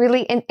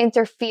really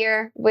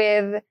interfere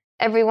with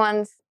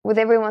everyone's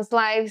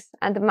lives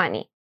and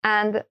money.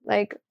 And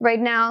like right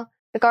now,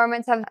 the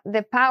governments have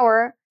the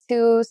power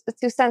to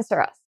censor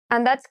us.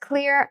 And that's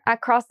clear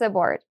across the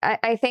board.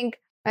 I think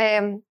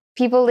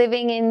people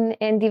living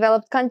in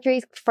developed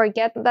countries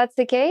forget that's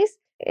the case.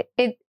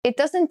 It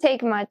doesn't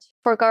take much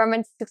for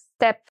governments to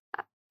step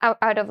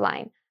out of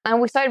line.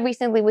 And we started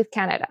recently with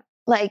Canada.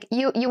 Like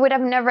you would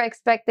have never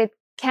expected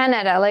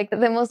Canada, like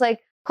the most like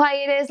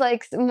quietest,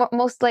 like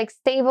most like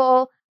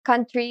stable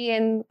country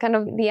in kind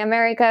of the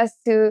Americas,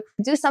 to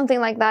do something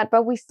like that.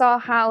 But we saw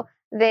how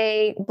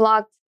they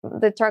blocked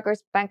the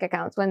truckers' bank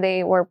accounts when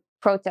they were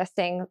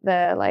protesting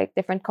the like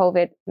different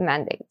COVID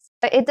mandates.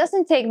 It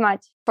doesn't take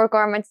much for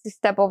governments to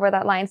step over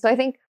that line. So I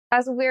think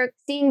as we're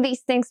seeing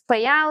these things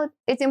play out,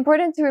 it's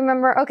important to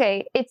remember,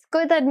 okay, it's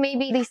good that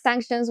maybe these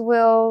sanctions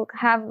will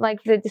have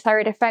like the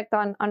desired effect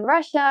on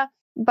Russia,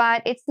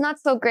 but it's not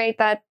so great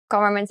that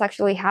governments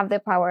actually have the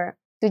power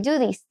to do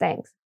these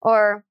things.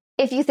 Or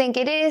if you think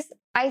it is,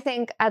 I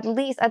think at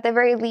the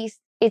very least,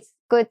 it's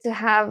good to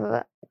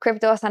have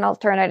crypto as an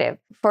alternative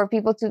for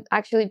people to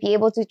actually be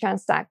able to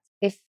transact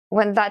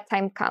when that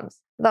time comes.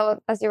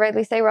 Though, as you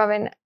rightly say,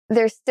 Robin,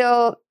 there's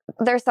a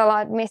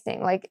lot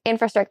missing, like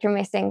infrastructure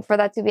missing for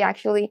that to be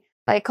actually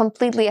like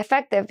completely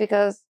effective,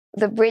 because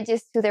the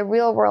bridges to the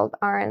real world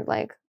aren't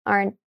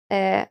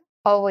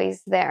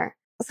always there.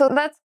 So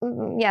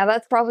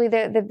that's probably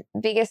the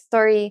biggest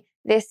story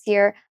this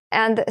year.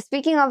 And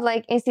speaking of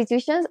like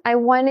institutions, I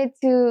wanted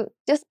to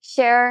just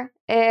share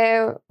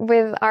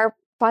with our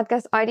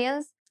podcast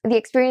audience the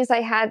experience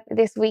I had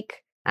this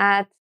week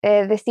at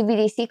the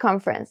CBDC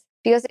conference,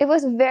 because it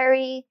was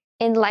very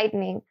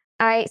enlightening.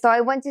 So I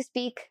went to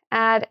speak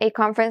at a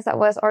conference that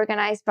was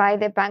organized by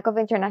the Bank of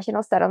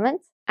International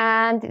Settlements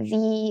and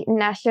the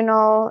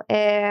National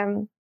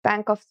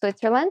Bank of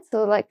Switzerland,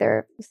 so like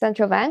their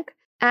central bank.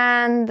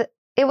 And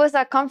it was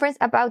a conference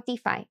about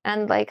DeFi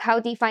and like how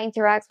DeFi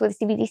interacts with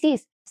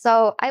CBDCs.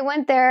 So I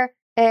went there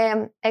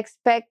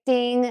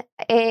expecting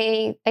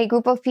a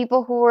group of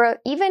people who were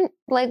even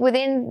like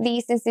within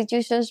these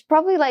institutions,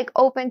 probably like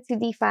open to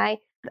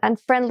DeFi and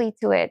friendly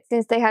to it,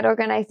 since they had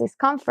organized this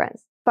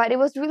conference. But it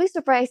was really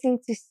surprising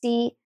to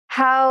see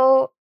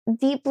how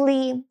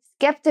deeply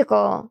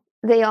skeptical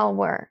they all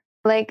were.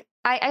 Like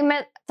I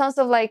met tons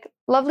of like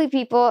lovely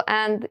people,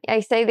 and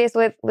I say this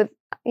with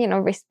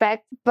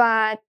respect,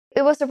 but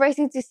it was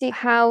surprising to see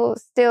how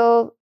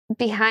still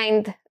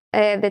behind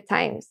the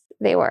times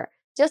they were.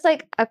 Just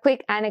like a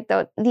quick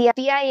anecdote, the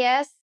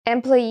BIS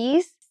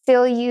employees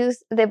still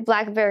use the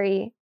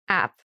BlackBerry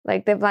app,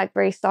 like the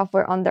BlackBerry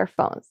software on their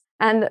phones.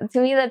 And to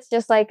me, that's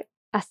just like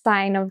a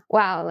sign of,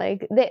 wow,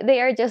 like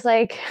they are just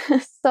like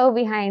so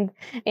behind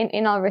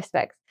in all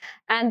respects.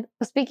 And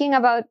speaking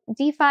about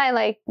DeFi,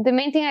 like the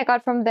main thing I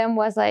got from them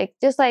was like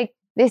just like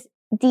this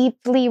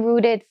deeply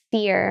rooted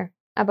fear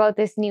about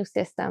this new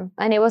system.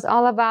 And it was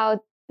all about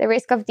the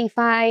risk of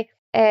DeFi.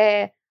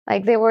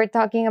 Like they were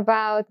talking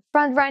about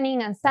front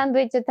running and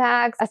sandwich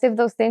attacks, as if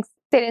those things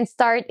didn't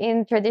start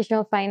in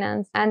traditional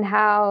finance, and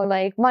how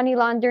like money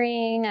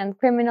laundering and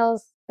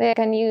criminals, they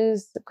can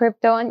use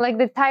crypto, and like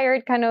the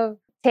tired kind of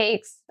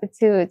takes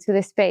to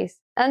the space,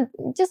 and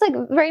just like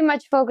very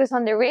much focus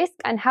on the risk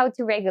and how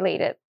to regulate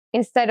it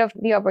instead of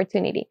the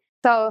opportunity.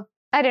 So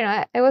I don't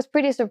know, I was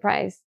pretty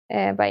surprised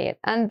by it.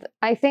 And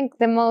I think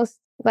the most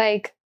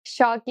like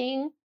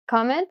shocking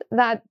comment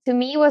that to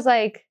me was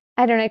like,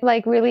 I don't know,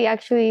 like really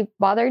actually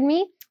bothered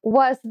me,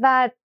 was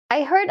that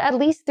I heard at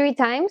least 3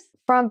 times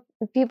from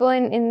people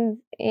in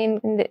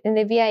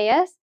the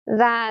BIS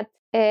that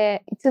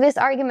to this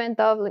argument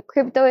of like,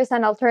 crypto is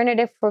an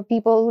alternative for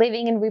people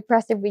living in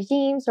repressive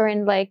regimes or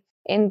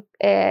in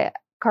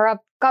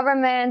corrupt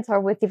governments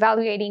or with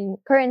devaluating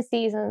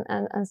currencies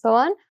and so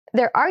on.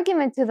 Their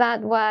argument to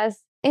that was,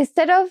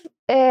 instead of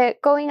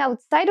going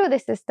outside of the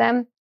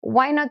system,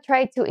 why not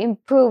try to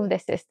improve the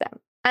system?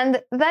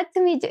 And that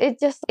to me,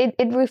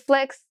 it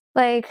reflects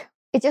like,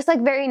 it's just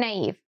like very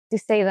naive to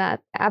say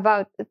that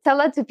tell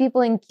that to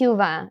people in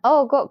Cuba.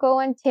 Oh, go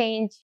and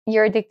change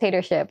your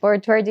dictatorship, or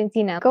to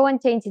Argentina. Go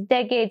and change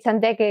decades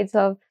and decades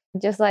of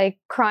just like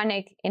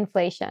chronic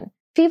inflation.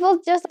 People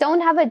just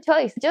don't have a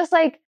choice. Just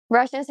like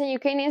Russians and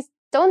Ukrainians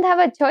don't have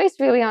a choice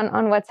really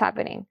on what's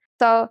happening.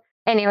 So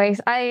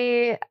anyways,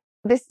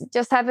 this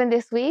just happened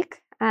this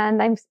week,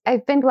 and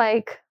I've been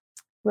like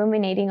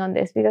ruminating on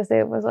this, because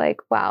it was like,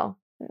 wow,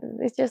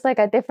 it's just like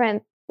a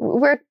different,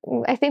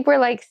 I think we're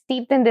like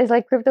steeped in this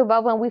like crypto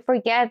bubble, and we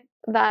forget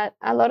that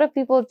a lot of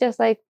people just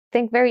like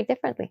think very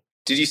differently.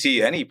 Did you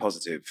see any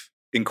positive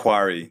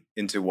inquiry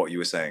into what you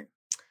were saying?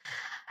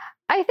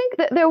 I think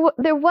that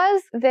there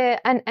was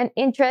an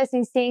interest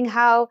in seeing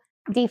how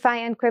DeFi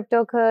and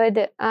crypto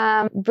could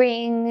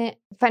bring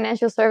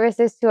financial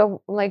services to a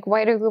like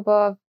wider group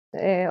of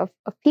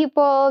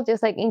people,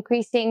 just like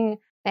increasing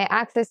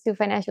access to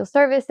financial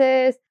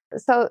services.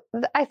 So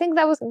I think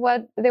that was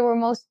what they were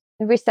most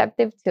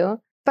receptive to.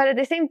 But at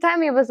the same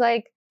time, it was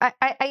like,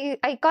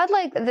 I got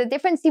like the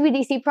different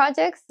CBDC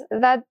projects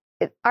that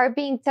are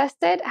being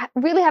tested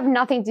really have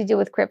nothing to do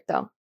with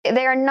crypto.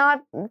 They are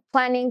not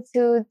planning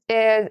to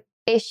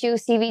issue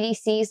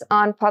CBDCs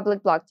on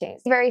public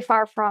blockchains. Very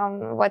far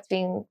from what's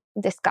being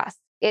discussed.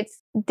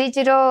 It's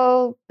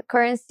digital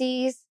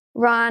currencies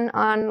run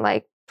on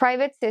like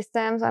private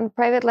systems, on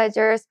private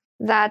ledgers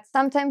that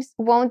sometimes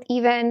won't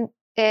even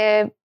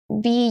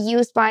be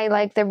used by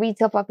like the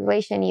retail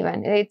population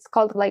even. It's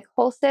called like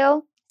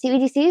wholesale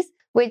CBDCs,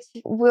 which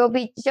will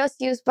be just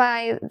used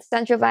by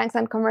central banks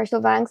and commercial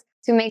banks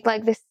to make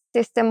like the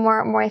system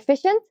more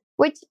efficient,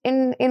 which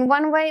in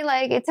one way,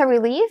 like it's a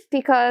relief,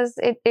 because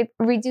it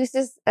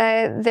reduces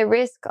the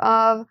risk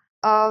of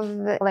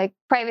like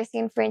privacy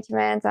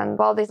infringements and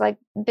all these like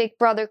big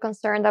brother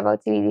concern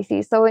about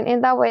CBDCs. So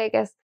in that way, I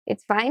guess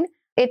it's fine.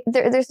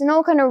 There's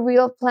no kind of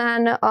real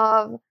plan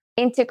of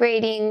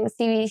integrating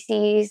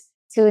CBDCs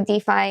to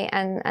DeFi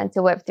and to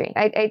Web3.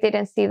 I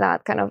didn't see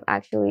that kind of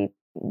actually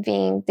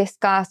being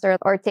discussed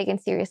or taken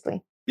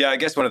seriously. Yeah, I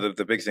guess one of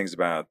the big things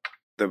about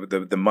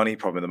the money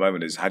problem at the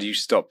moment is, how do you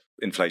stop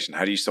inflation?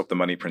 How do you stop the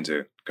money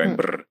printer going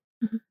brrr?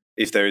 Mm-hmm.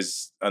 If there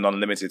is an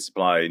unlimited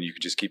supply and you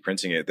can just keep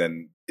printing it,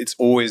 then it's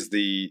always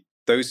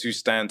those who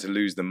stand to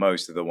lose the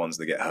most are the ones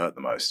that get hurt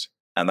the most.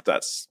 And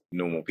that's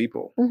normal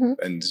people. Mm-hmm.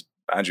 And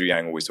Andrew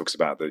Yang always talks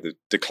about the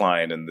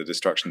decline and the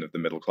destruction of the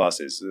middle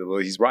classes. Well,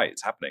 he's right.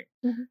 It's happening.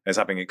 Mm-hmm. It's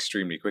happening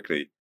extremely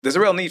quickly. There's a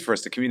real need for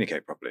us to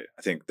communicate properly.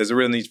 I think there's a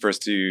real need for us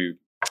to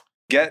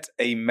get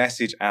a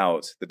message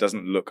out that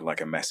doesn't look like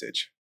a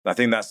message. I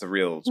think that's the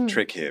real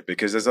trick here,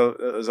 because there's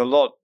a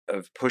lot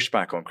of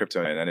pushback on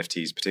crypto and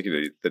NFTs,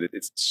 particularly, that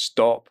it's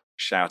stop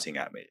shouting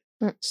at me.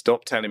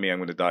 Stop telling me I'm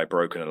going to die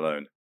broken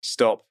alone.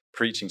 Stop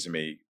preaching to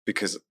me,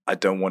 because I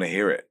don't want to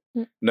hear it.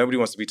 Nobody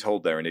wants to be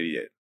told they're an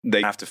idiot.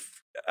 They have to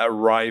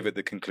arrive at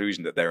the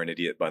conclusion that they're an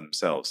idiot by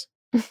themselves,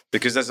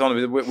 because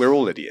we're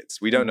all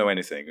idiots. We don't know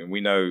anything, and we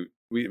know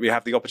we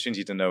have the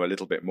opportunity to know a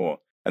little bit more.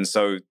 And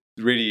so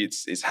really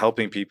it's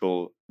helping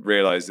people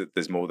realize that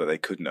there's more that they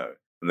could know,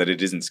 and that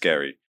it isn't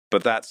scary.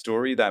 But that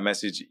story, that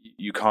message,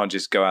 you can't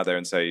just go out there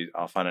and say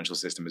our financial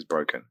system is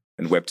broken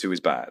and Web 2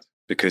 is bad,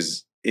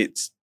 because it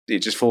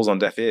just falls on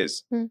deaf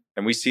ears.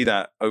 And we see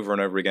that over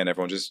and over again.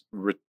 Everyone just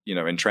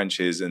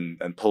entrenches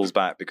and pulls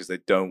back because they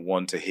don't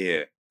want to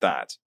hear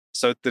that.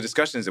 So the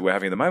discussions that we're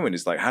having at the moment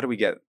is like, how do we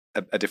get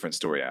a different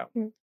story out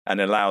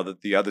and allow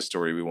the other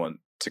story we want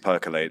to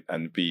percolate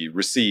and be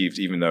received,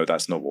 even though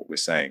that's not what we're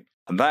saying.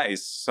 And that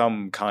is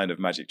some kind of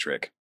magic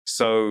trick.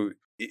 So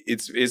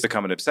it's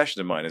become an obsession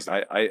of mine. Is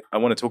I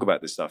want to talk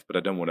about this stuff, but I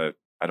don't want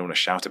to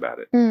shout about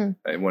it.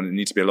 I want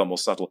it to be a lot more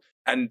subtle.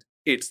 And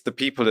it's the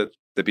people at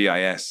the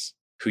BIS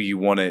who you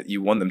want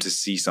them to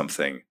see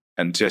something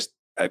and just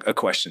a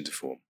question to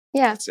form.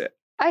 Yeah, that's it.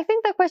 I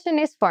think the question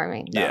is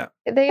forming. Though.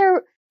 Yeah,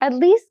 at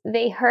least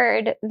they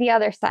heard the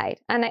other side,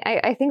 and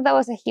I think that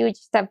was a huge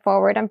step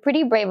forward. I'm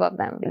pretty brave of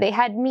them. They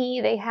had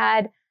me. They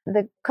had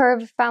the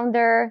Curve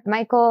founder,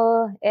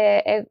 Michael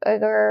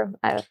Egorov,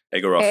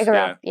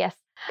 yes.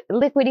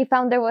 Liquidy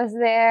founder was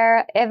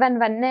there, Evan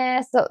Van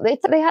Ness. So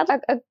they had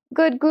a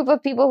good group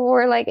of people who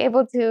were like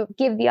able to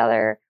give the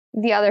other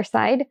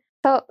side.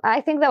 So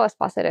I think that was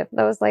positive.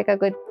 That was like a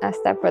good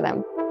step for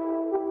them.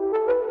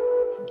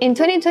 In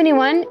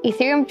 2021,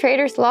 Ethereum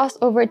traders lost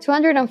over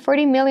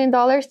 $240 million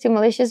to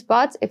malicious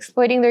bots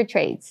exploiting their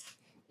trades.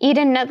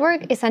 Eden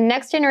Network is a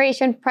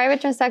next-generation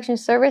private transaction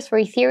service for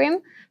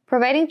Ethereum,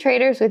 providing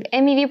traders with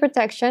MEV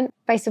protection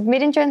by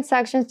submitting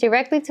transactions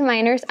directly to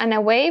miners and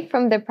away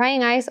from the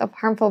prying eyes of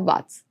harmful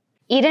bots.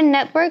 Eden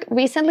Network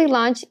recently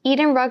launched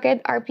Eden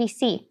Rocket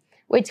RPC,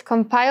 which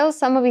compiles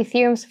some of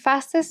Ethereum's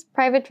fastest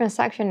private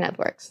transaction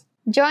networks.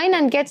 Join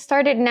and get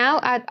started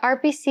now at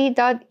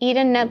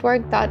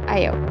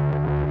rpc.edennetwork.io.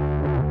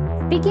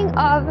 Speaking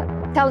of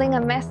telling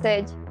a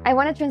message, I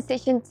want to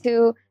transition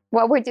to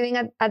what we're doing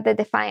at the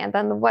Defiant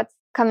and what's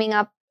coming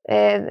up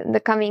the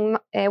coming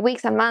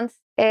weeks and months.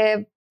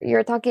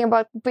 You're talking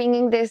about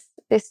bringing this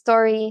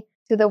story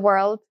to the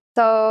world.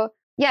 So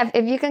yeah,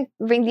 if you can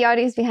bring the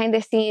audience behind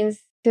the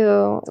scenes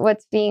to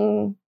what's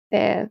being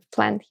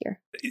planned here.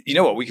 You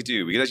know what we could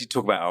do? We could actually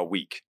talk about our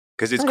week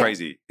because it's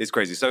crazy. It's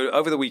crazy. So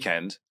over the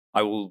weekend,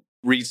 I will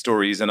read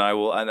stories and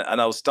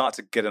I'll start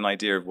to get an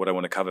idea of what I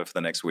want to cover for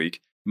the next week.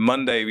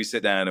 Monday, we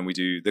sit down and we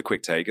do the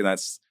quick take, and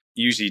that's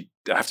usually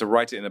I have to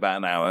write it in about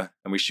an hour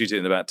and we shoot it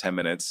in about 10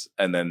 minutes.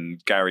 And then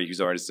Gary, who's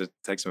our editor,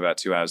 takes him about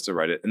 2 hours to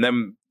write it. And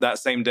then that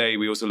same day,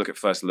 we also look at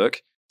first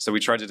look. So we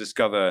try to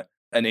discover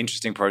an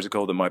interesting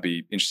protocol that might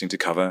be interesting to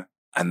cover.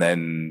 And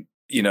then,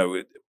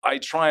 I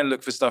try and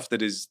look for stuff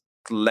that is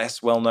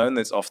less well-known,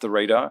 that's off the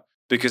radar,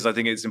 because I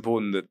think it's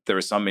important that there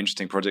are some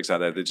interesting projects out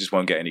there that just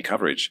won't get any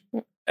coverage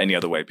any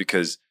other way,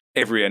 because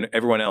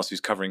everyone else who's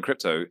covering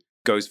crypto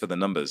goes for the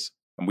numbers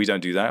and we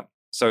don't do that.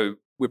 So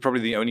we're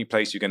probably the only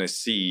place you're going to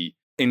see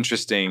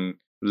interesting,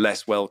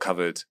 less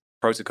well-covered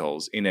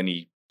protocols in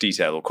any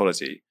detail or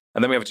quality.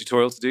 And then we have a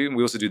tutorial to do, and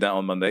we also do that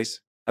on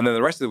Mondays. And then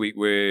the rest of the week,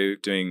 we're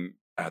doing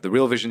the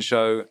Real Vision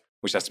show,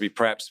 which has to be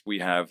prepped. We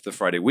have the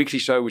Friday Weekly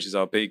show, which is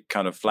our big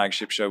kind of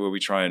flagship show where we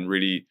try and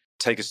really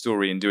take a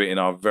story and do it in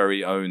our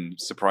very own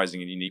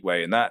surprising and unique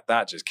way. And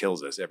that just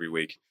kills us every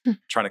week,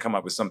 trying to come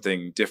up with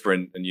something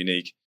different and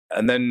unique.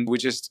 And then we're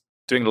just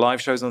doing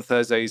live shows on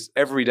Thursdays.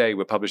 Every day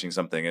we're publishing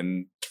something,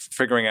 and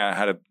figuring out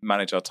how to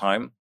manage our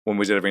time when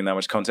we're delivering that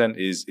much content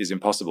is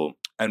impossible.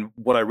 And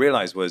what I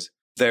realized was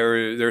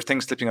there are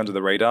things slipping under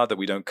the radar that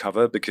we don't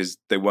cover because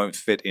they won't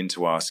fit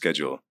into our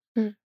schedule.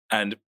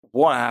 And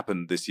what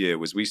happened this year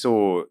was we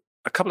saw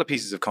a couple of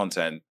pieces of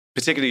content,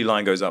 particularly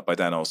Line Goes Up by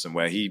Dan Olson,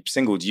 where he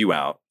singled you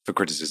out for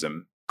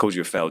criticism, called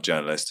you a failed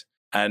journalist.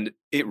 And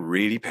it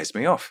really pissed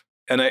me off.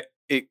 And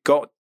it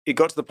got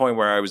to the point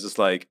where I was just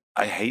like,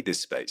 I hate this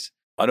space.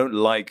 I don't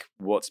like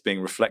what's being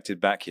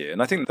reflected back here.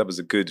 And I think that was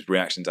a good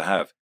reaction to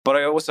have. But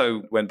I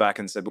also went back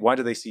and said, but why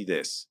do they see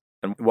this?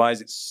 And why is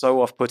it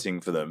so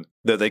off-putting for them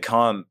that they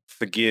can't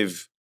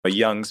forgive a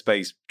young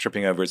space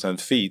tripping over its own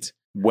feet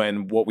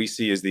when what we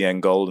see as the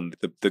end goal and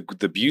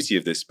the beauty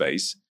of this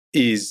space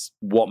is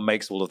what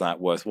makes all of that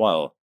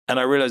worthwhile? And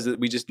I realized that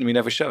we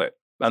never show it.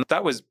 And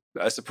that was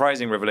a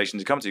surprising revelation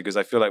to come to, because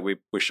I feel like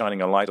we're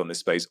shining a light on this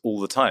space all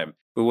the time.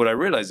 But what I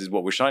realized is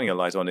what we're shining a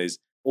light on is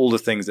all the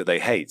things that they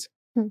hate.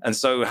 And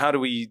so how do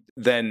we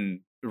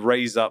then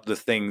raise up the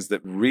things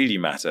that really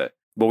matter?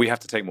 Well, we have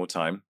to take more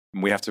time.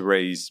 We have to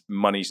raise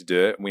money to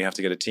do it. And we have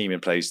to get a team in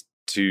place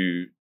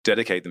to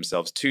dedicate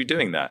themselves to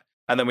doing that.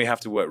 And then we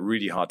have to work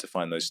really hard to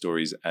find those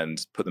stories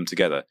and put them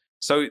together.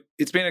 So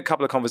it's been a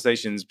couple of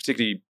conversations,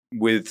 particularly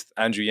with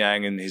Andrew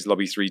Yang and his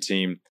Lobby 3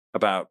 team,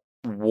 about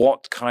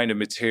what kind of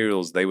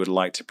materials they would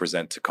like to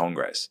present to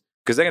Congress.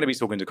 Because they're going to be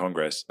talking to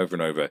Congress over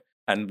and over.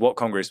 And what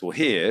Congress will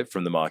hear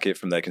from the market,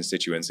 from their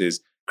constituents,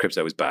 is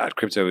crypto is bad.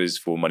 Crypto is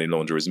for money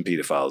launderers and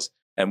pedophiles.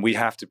 And we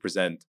have to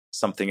present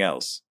something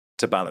else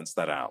to balance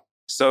that out.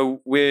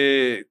 So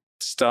we're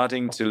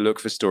starting to look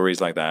for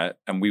stories like that.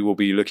 And we will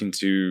be looking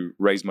to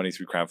raise money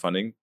through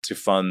crowdfunding to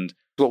fund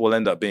what will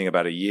end up being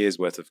about a year's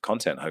worth of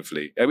content,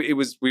 hopefully. We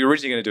were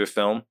originally going to do a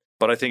film,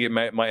 but I think it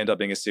might end up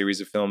being a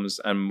series of films,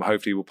 and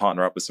hopefully we'll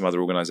partner up with some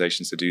other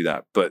organizations to do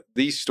that. But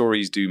these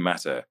stories do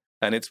matter.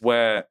 And it's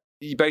where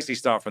you basically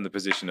start from the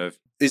position of,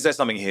 is there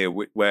something here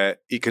where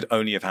it could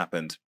only have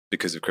happened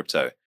because of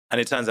crypto? And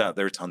it turns out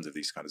there are tons of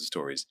these kinds of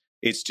stories.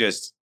 It's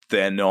just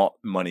they're not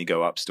money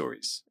go up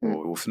stories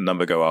or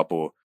number go up,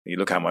 or you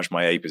look how much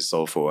my ape is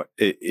sold for.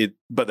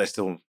 But they're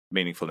still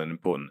meaningful and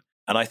important.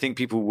 And I think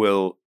people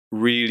will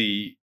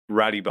really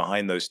rally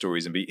behind those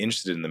stories and be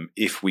interested in them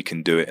if we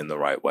can do it in the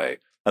right way.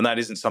 And that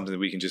isn't something that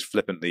we can just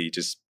flippantly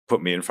just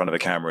put me in front of a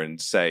camera and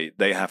say.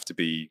 They have to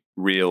be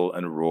real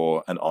and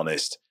raw and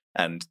honest.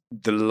 And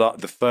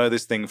the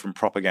furthest thing from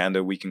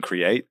propaganda we can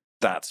create,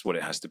 that's what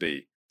it has to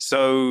be.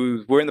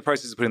 So we're in the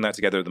process of putting that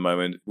together at the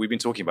moment. We've been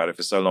talking about it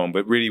for so long,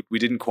 but really we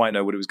didn't quite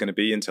know what it was going to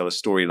be until a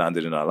story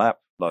landed in our lap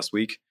last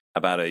week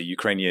about a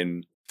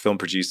Ukrainian film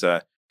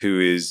producer who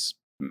is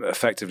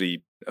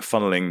effectively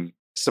funneling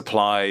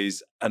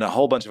supplies and a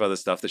whole bunch of other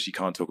stuff that she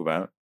can't talk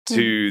about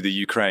to the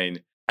Ukraine,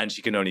 and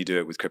she can only do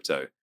it with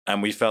crypto.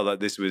 And we felt that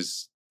this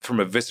was,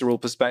 from a visceral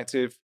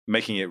perspective,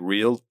 making it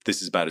real,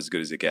 this is about as good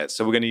as it gets.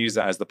 So we're going to use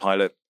that as the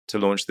pilot to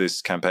launch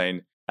this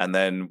campaign, and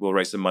then we'll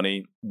raise some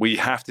money. We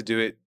have to do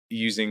it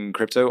using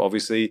crypto,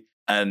 obviously,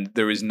 and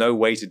there is no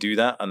way to do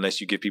that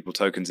unless you give people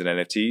tokens and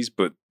NFTs.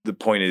 But the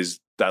point is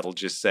that'll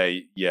just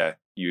say, yeah,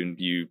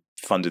 you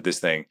funded this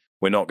thing.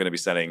 We're not going to be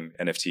selling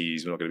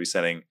NFTs. We're not going to be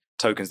selling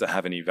tokens that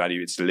have any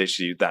value. It's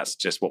literally, that's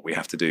just what we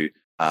have to do,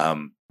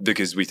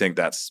 because we think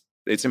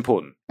it's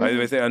important.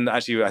 Mm-hmm. And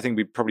actually, I think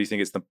we probably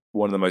think it's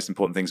one of the most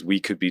important things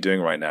we could be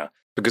doing right now.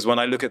 Because when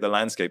I look at the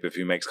landscape of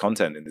who makes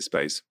content in this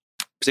space,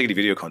 particularly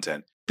video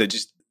content,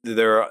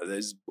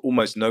 there's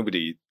almost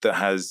nobody that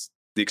has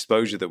the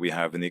exposure that we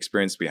have and the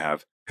experience we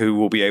have who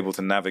will be able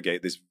to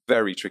navigate this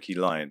very tricky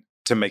line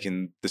to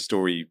making the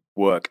story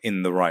work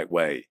in the right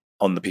way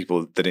on the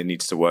people that it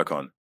needs to work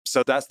on.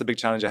 So that's the big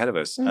challenge ahead of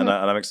us. Mm-hmm. And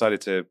I'm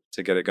excited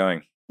to get it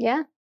going.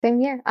 Yeah,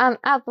 same here.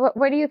 Alp,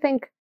 what do you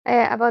think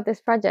about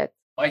this project?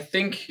 I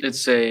think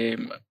it's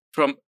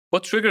from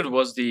what triggered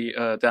was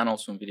the Dan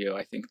Olson video.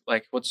 I think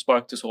like what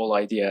sparked this whole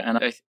idea,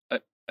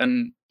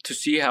 and to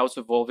see how it's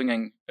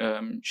evolving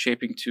and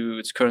shaping to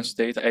its current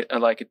state. I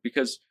like it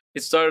because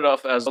it started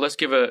off as let's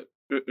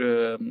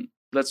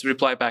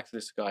reply back to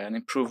this guy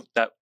and prove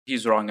that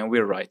he's wrong and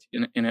we're right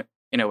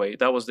in a way.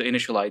 That was the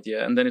initial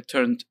idea, and then it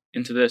turned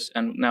into this,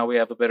 and now we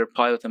have a better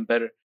pilot and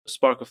better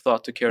spark of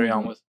thought to carry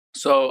on with.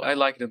 So I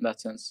like it in that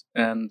sense,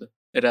 and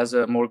it has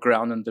a more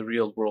ground in the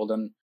real world,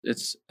 and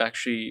it's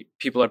actually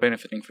people are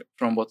benefiting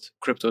from what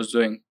crypto is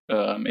doing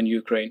in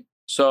Ukraine.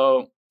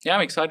 So yeah,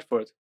 I'm excited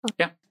for it.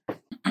 Yeah.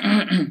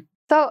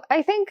 So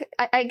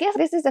I guess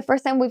this is the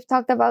first time we've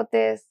talked about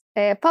this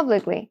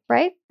publicly,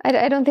 right?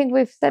 I don't think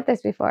we've said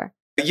this before.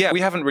 Yeah, we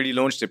haven't really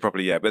launched it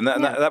properly yet, but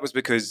that was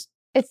because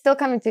it's still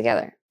coming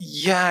together.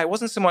 Yeah, it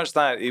wasn't so much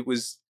that.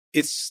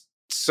 It's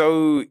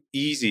so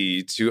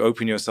easy to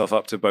open yourself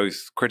up to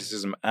both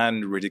criticism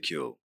and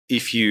ridicule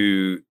if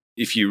you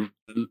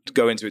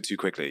go into it too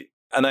quickly.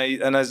 And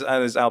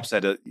as Alp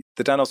said,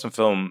 the Dan Olson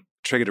film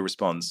triggered a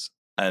response,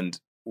 and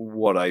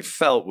what I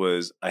felt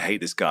was, I hate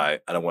this guy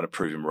and I want to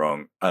prove him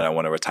wrong and I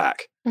want to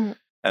attack. Mm-hmm.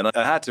 And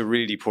I had to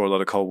really pour a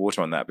lot of cold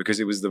water on that because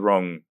it was the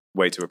wrong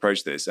way to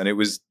approach this. And it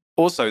was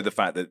also the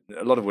fact that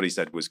a lot of what he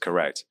said was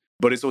correct,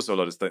 but it's also a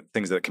lot of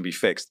things that can be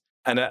fixed.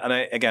 And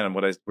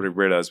what I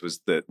realized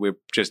was that we're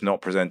just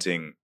not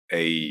presenting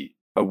a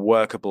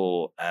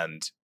workable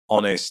and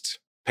honest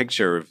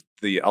picture of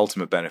the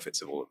ultimate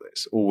benefits of all of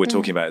this. All we're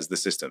talking about is the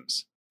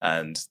systems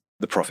and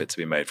the profit to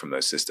be made from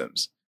those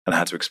systems and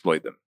how to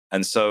exploit them.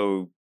 And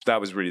so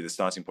that was really the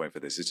starting point for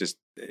this. It's just,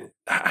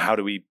 how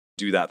do we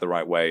do that the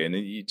right way? And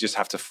you just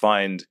have to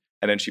find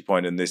an entry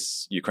point. And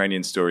this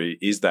Ukrainian story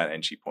is that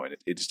entry point.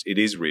 It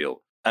is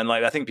real. And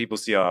like, I think people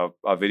see our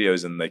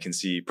videos and they can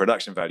see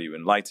production value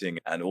and lighting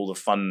and all the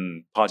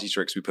fun party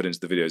tricks we put into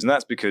the videos. And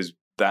that's because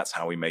that's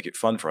how we make it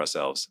fun for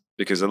ourselves.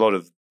 Because a lot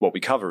of what we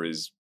cover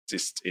is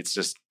it's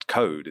just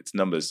code, it's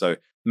numbers. So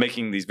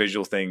making these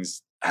visual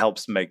things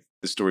helps make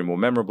the story more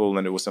memorable,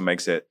 and it also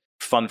makes it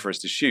fun for us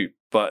to shoot.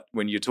 But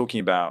when you're talking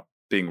about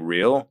being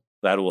real,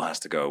 that all has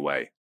to go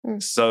away.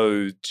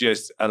 So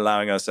just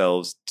allowing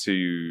ourselves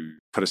to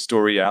put a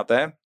story out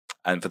there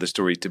and for the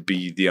story to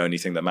be the only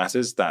thing that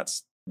matters,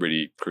 that's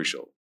really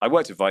crucial. I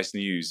worked at Vice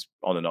News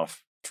on and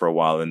off for a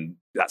while, and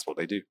that's what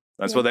they do.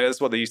 That's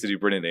what they used to do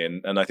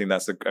brilliantly. And I think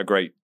that's a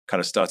great kind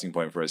of starting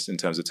point for us in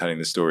terms of telling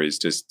the stories.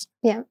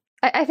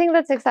 I think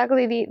that's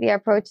exactly the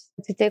approach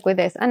to take with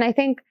this. And I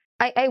think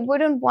I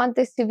wouldn't want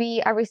this to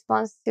be a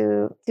response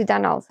to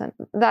Dan Olson.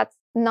 That's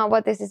not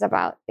what this is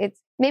about.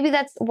 Maybe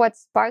that's what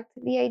sparked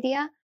the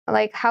idea.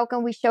 Like, how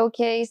can we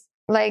showcase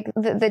like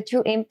the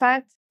true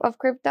impact of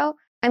crypto?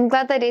 I'm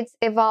glad that it's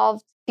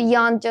evolved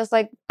beyond just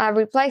like a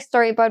reply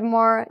story, but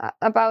more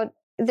about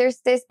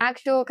there's this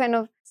actual kind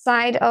of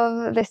side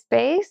of the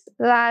space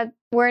that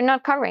we're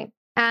not covering.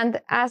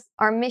 And as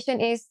our mission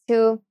is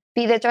to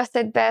be the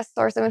trusted best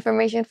source of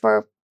information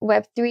for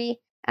Web3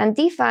 and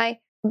DeFi,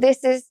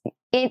 this is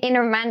in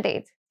our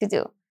mandate to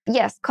do.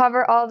 Yes,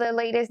 cover all the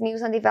latest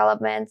news and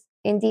developments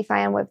in DeFi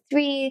and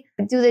Web3,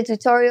 do the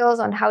tutorials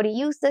on how to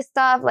use this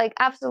stuff, like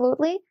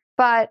absolutely.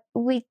 But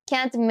we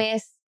can't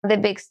miss the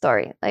big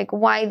story, like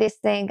why this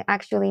thing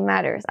actually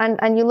matters.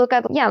 And you look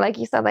at, like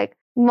you said, like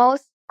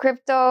most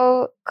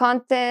crypto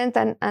content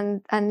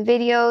and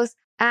videos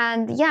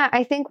And yeah,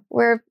 I think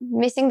we're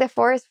missing the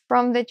forest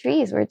from the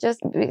trees.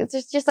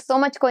 There's just so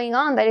much going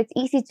on that it's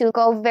easy to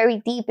go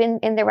very deep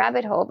in the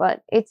rabbit hole,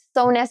 but it's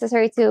so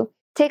necessary to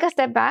take a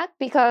step back,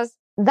 because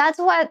that's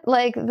what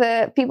like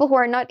the people who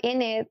are not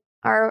in it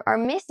are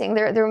missing.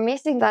 They're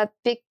missing that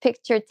big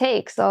picture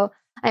take. So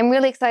I'm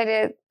really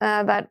excited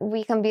that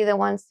we can be the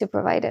ones to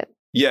provide it.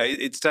 Yeah,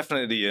 it's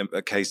definitely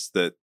a case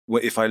that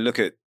if I look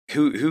at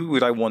who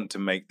would I want to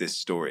make this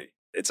story,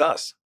 it's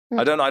us.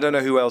 I don't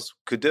know who else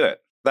could do it.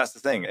 That's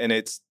the thing. And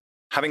it's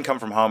having come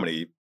from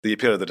Harmony, the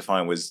appeal of the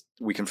Defiant was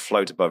we can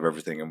float above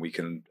everything and we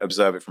can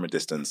observe it from a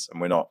distance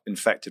and we're not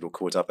infected or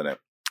caught up in it.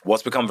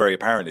 What's become very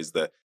apparent is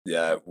that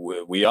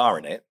we are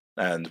in it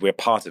and we're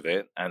part of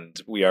it,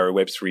 and we are a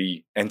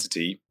Web3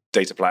 entity,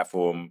 data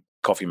platform,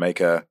 coffee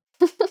maker,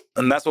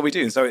 and that's what we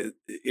do. And so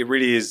it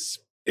really is,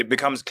 it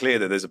becomes clear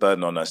that there's a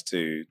burden on us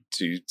to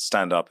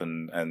stand up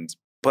and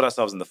put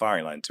ourselves in the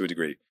firing line to a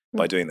degree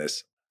by doing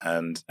this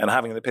and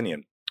having an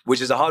opinion,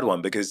 which is a hard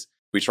one because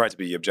we try to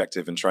be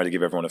objective and try to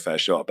give everyone a fair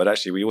shot. But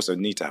actually, we also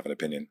need to have an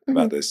opinion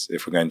about this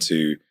if we're going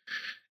to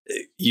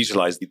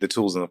utilize the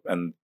tools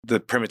and the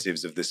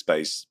primitives of this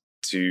space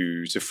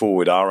to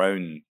forward our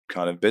own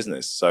kind of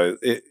business. So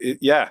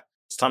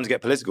it's time to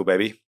get political,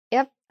 baby.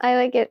 Yep, I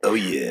like it. Oh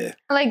yeah.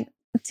 Like,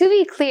 to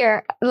be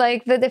clear,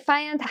 like the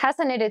Defiant has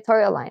an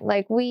editorial line.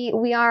 Like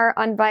we are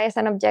unbiased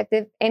and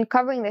objective in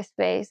covering this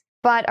space,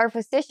 but our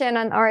position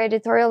on our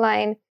editorial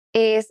line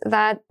is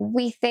that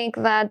we think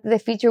that the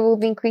future will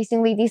be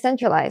increasingly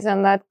decentralized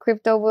and that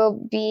crypto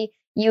will be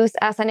used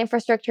as an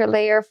infrastructure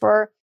layer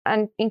for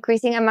an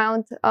increasing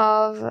amount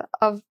of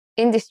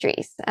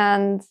industries.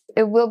 And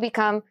it will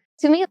become,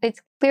 to me,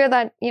 it's clear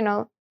that,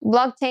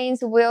 blockchains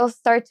will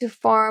start to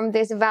form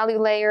this value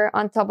layer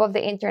on top of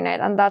the internet.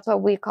 And that's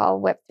what we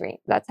call Web3.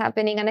 That's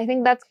happening. And I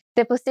think that's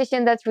the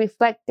position that's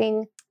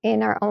reflecting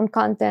in our own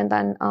content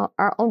and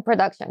our own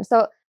production.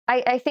 So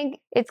I think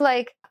it's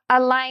like a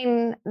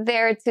line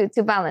there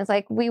to balance.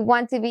 Like, we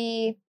want to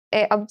be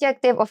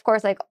objective, of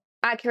course, like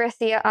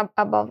accuracy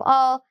above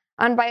all,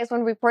 unbiased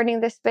when reporting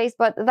this space.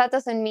 But that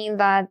doesn't mean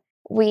that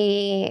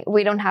we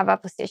don't have a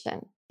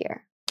position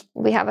here.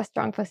 We have a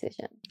strong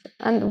position,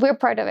 and we're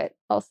part of it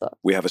also.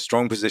 We have a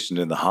strong position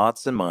in the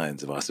hearts and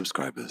minds of our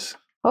subscribers.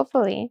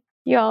 Hopefully,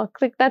 you all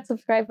click that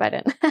subscribe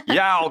button.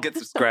 Yeah, I'll get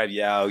subscribed.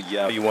 Yeah.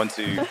 You want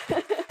to?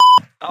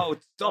 Oh,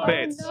 stop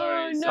it!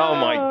 No. Oh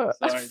my!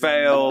 Sorry,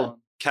 Fail.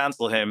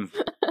 Cancel him.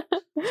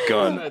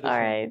 Gone. All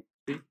right.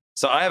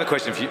 So I have a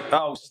question for you.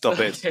 Oh, stop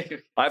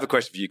it! I have a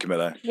question for you,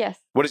 Camilla. Yes.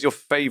 What is your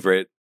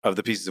favorite of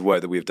the pieces of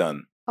work that we've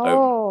done?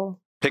 Oh.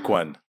 Pick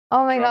one.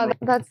 Oh my God,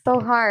 that's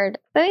so hard.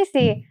 Let me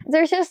see.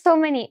 There's just so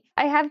many.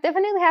 I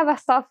definitely have a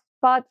soft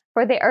spot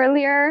for the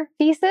earlier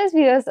pieces,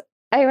 because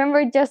I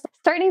remember just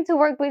starting to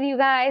work with you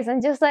guys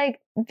and just like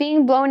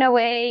being blown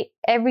away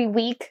every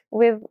week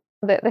with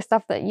the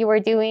stuff that you were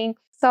doing.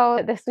 So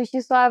the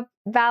Sushi Swap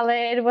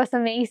ballad was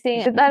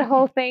amazing. That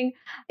whole thing,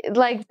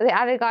 like the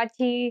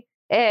Aavegotchi,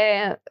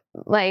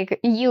 like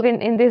you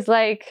in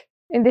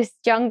this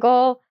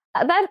jungle.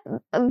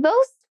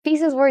 Those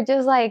pieces were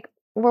just like,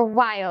 were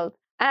wild.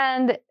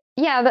 And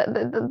yeah,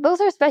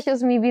 those are special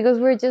to me because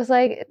we're just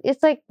like,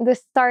 it's like the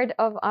start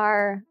of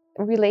our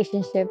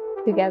relationship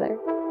together.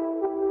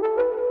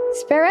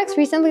 SpareX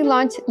recently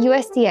launched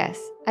USDS,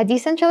 a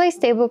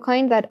decentralized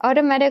stablecoin that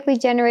automatically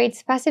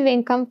generates passive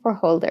income for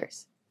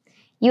holders.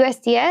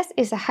 USDS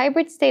is a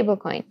hybrid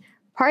stablecoin,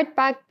 part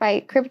backed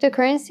by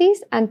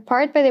cryptocurrencies and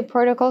part by the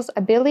protocol's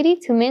ability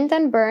to mint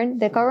and burn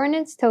the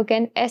governance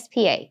token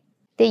SPA.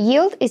 The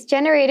yield is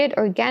generated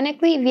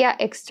organically via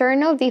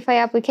external DeFi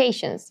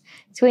applications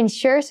to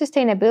ensure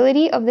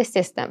sustainability of the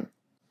system.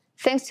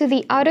 Thanks to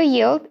the auto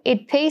yield,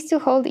 it pays to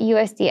hold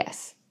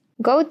USDS.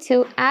 Go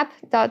to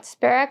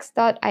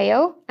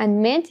app.sparex.io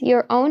and mint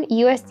your own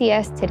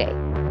USDS today.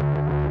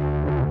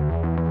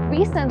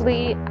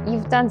 Recently,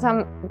 you've done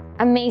some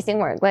amazing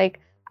work. Like,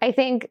 I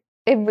think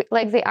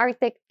the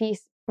Arctic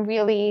piece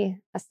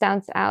really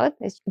stands out.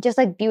 It's just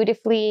like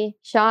beautifully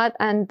shot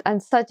and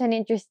such an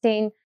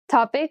interesting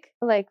topic,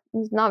 like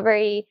not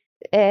very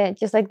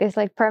just like this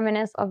like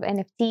permanence of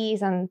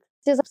NFTs, and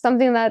just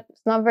something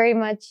that's not very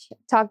much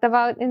talked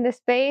about in this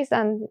space,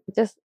 and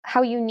just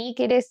how unique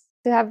it is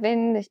to have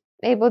been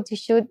able to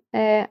shoot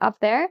up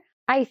there.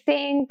 I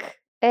think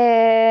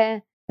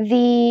and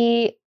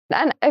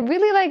I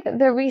really like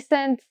the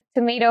recent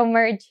tomato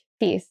merge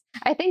piece.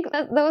 I think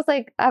that was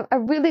like a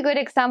really good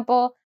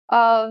example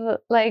of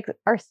like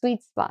our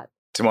sweet spot.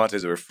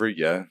 Tomatoes are a fruit,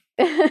 yeah.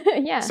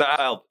 Yeah. So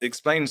I'll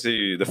explain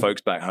to the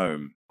folks back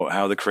home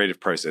how the creative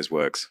process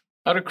works.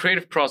 How the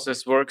creative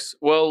process works?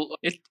 Well,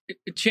 it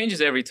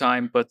changes every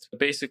time, but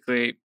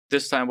basically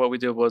this time what we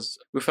did was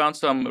we found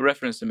some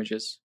reference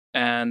images,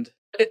 and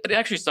it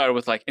actually started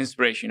with like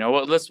inspiration.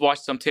 Well, let's watch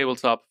some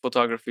tabletop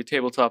photography,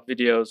 tabletop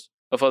videos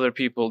of other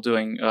people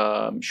doing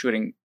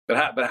shooting.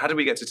 But how do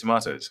we get to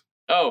tomatoes?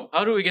 Oh,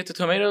 how do we get to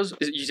tomatoes?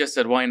 You just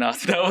said, why not?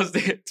 That was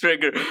the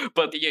trigger.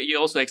 But you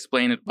also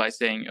explain it by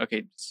saying,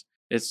 okay,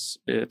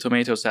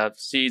 tomatoes have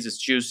seeds, it's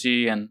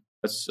juicy, and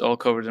it's all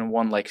covered in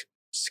one like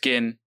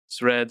skin.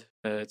 It's red.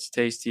 It's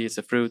tasty. It's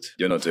a fruit.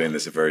 You're not doing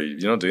this very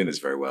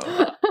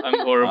well. I'm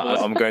horrible.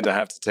 I'm going to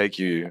have to take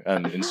you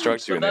and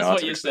instruct you in the That's art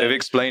what you of said.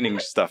 explaining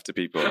stuff to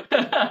people.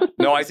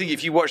 No, I think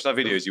if you watched our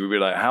videos, you would be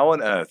like, how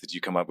on earth did you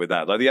come up with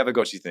that? Like the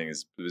Avogotchi thing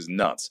was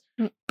nuts.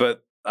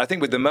 But I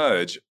think with the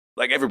merge,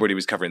 like everybody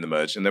was covering the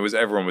merge and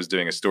everyone was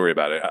doing a story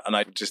about it. And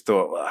I just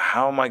thought, well,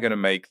 how am I going to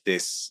make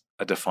this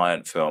a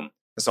Defiant film?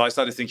 So I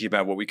started thinking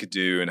about what we could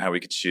do and how we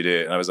could shoot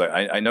it. And I was like,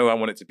 I know I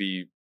want it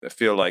to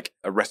feel like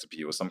a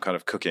recipe or some kind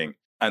of cooking.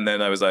 And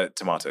then I was like,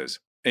 tomatoes.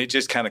 It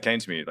just kind of came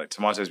to me like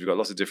tomatoes. We've got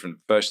lots of different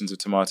versions of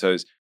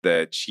tomatoes.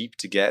 They're cheap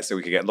to get, so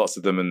we could get lots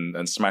of them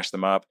and smash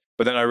them up.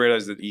 But then I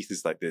realized that ETH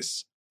is like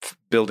this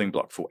building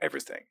block for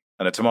everything.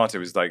 And a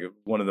tomato is like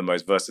one of the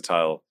most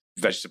versatile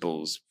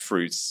vegetables,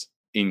 fruits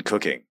in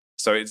cooking.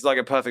 So it's like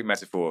a perfect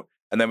metaphor.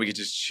 And then we could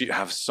just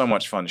have so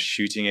much fun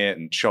shooting it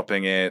and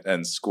chopping it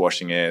and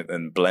squashing it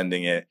and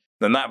blending it.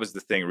 And that was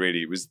the thing,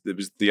 really. It was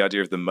the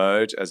idea of the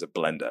merge as a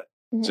blender.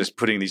 Just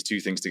putting these two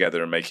things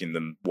together and making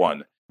them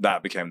one.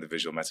 That became the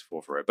visual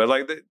metaphor for it. But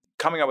like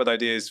coming up with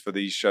ideas for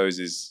these shows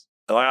is,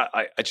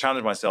 I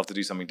challenge myself to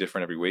do something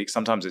different every week.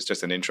 Sometimes it's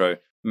just an intro. I've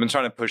been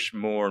trying to push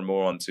more and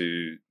more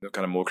onto the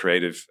kind of more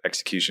creative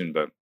execution.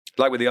 But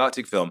like with the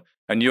Arctic film,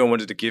 I knew I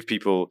wanted to give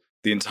people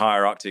the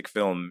entire Arctic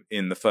film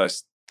in the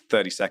first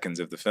 30 seconds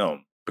of the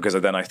film, because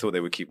then I thought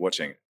they would keep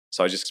watching.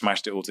 So I just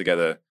smashed it all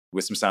together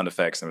with some sound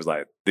effects and was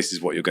like, this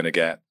is what you're going to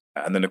get.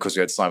 And then, of course,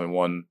 we had Simon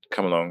Wan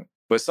come along.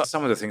 But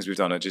some of the things we've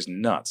done are just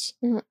nuts,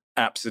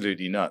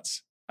 absolutely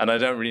nuts. And I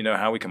don't really know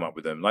how we come up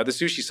with them. Like the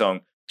sushi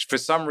song, for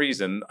some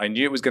reason, I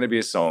knew it was going to be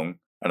a song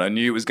and I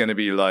knew it was going to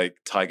be like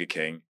Tiger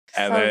King.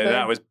 And then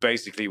that was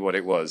basically what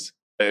it was.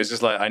 It was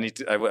just like,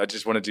 I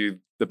just want to do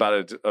the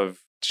ballad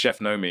of Chef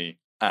Nomi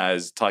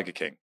as Tiger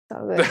King. So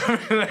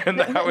good. And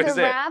that was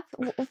the it. rap,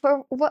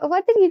 for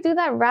what did you do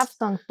that rap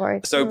song for?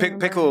 So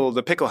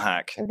the pickle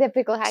hack. The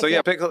pickle hack. So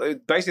yeah,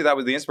 basically that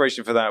was the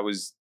inspiration for that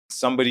was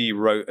somebody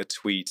wrote a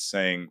tweet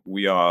saying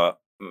we all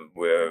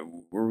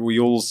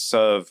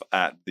serve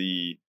at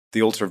the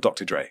altar of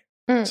Dr. Dre.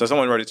 So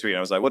someone wrote a tweet and I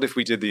was like, what if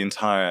we did the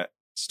entire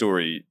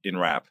story in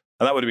rap?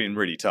 And that would have been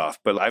really tough,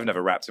 but I've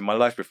never rapped in my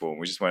life before.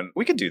 And we just went,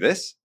 we could do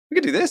this.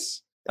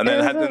 And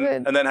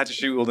then had to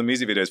shoot all the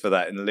music videos for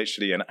that in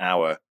literally an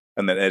hour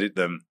and then edit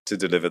them to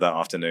deliver that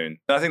afternoon.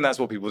 And I think that's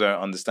what people don't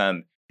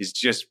understand is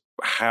just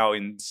how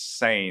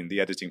insane the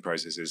editing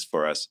process is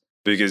for us.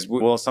 Because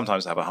we'll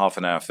sometimes have a half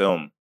an hour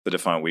film for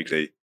Defiant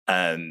Weekly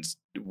and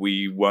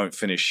we won't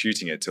finish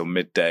shooting it till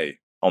midday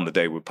on the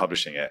day we're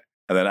publishing it.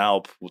 And then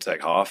Alp will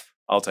take half,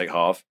 I'll take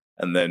half,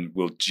 and then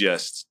we'll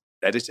just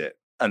edit it.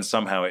 And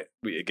somehow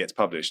it gets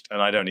published.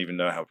 And I don't even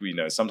know how we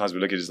know. Sometimes we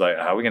look at it as like,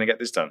 how are we going to get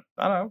this done?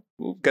 I don't know.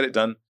 We'll get it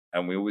done.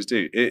 And we always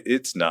do.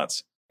 It's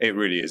nuts. It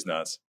really is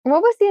nuts.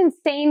 What was the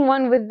insane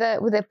one with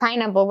the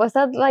pineapple? Was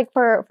that like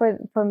for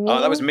meme?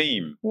 Oh, that was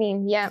meme.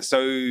 Meme, yeah. So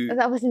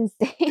that was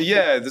insane.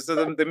 Yeah,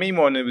 so the meme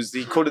one,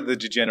 he called it the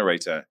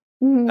degenerator.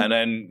 And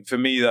then for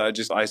me,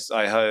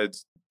 I heard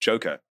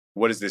Joker.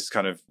 What is this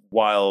kind of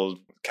wild,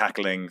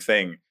 cackling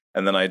thing?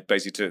 And then I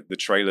basically took the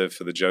trailer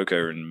for the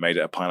Joker and made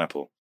it a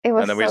pineapple. It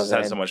was and then we so just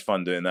had so much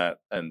fun doing that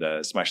and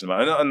smashing them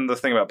out. And the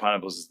thing about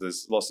pineapples is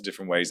there's lots of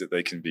different ways that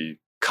they can be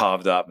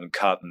carved up and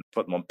cut and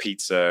put them on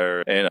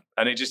pizza.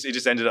 And it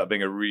just ended up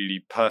being a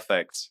really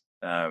perfect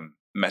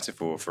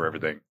metaphor for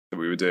everything that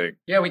we were doing.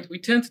 Yeah, we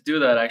tend to do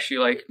that actually,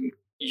 like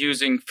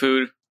using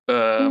food.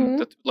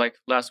 That, like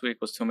last week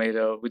was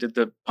tomato. We did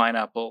the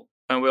pineapple.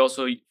 And we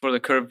also, for the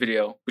curve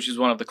video, which is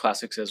one of the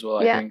classics as well,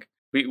 I think,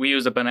 we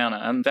used a banana.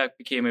 And that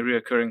became a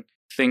reoccurring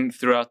thing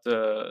throughout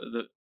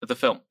the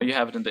film. You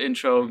have it in the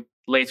intro.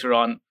 Later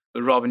on,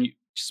 Robin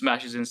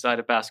smashes inside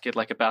a basket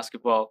like a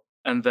basketball.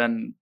 And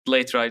then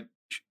later I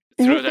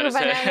threw it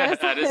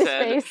at his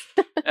head.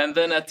 And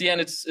then at the end,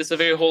 it's a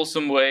very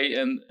wholesome way.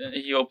 And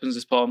he opens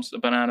his palms, a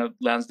banana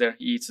lands there,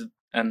 he eats it,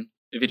 and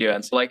the video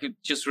ends. Like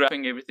just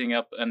wrapping everything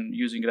up and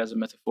using it as a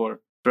metaphor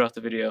throughout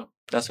the video.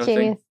 That sort of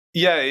thing.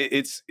 Yeah,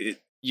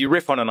 you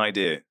riff on an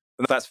idea.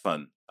 And that's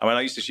fun. I mean,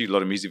 I used to shoot a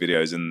lot of music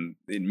videos, and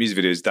in music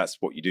videos, that's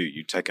what you do.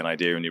 You take an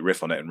idea and you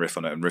riff on it and riff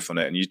on it and riff on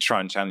it, and you try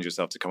and challenge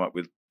yourself to come up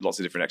with lots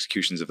of different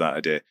executions of that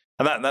idea.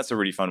 And that's a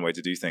really fun way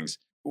to do things.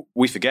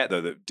 We forget,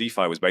 though, that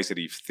Defi was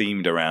basically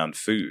themed around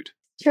food.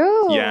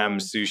 True. Yam,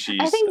 sushi.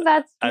 I think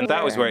that's and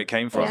that was where it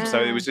came from. Yeah.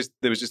 So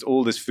there was just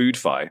all this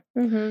food-fi,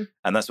 and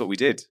that's what we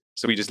did.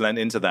 So we just leaned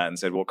into that and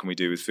said, what can we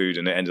do with food?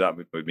 And it ended up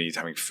with me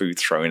having food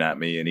thrown at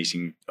me and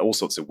eating all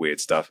sorts of weird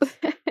stuff.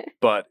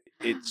 But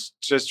it's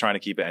just trying to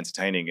keep it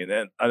entertaining.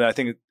 And I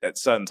think at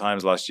certain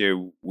times last year,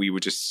 we were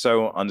just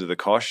so under the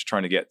cosh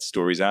trying to get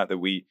stories out that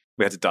we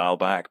had to dial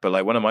back. But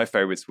like one of my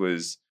favorites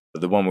was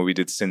the one where we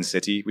did Sin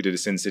City. We did a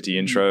Sin City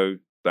intro.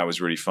 That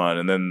was really fun.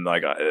 And then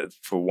like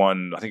for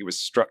one, I think it was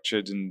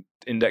Structured and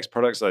Index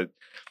Products. I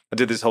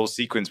did this whole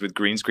sequence with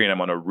green screen.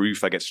 I'm on a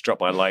roof. I get struck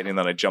by lightning.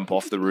 Then I jump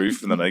off the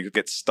roof and then I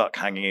get stuck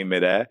hanging in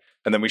midair.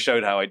 And then we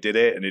showed how I did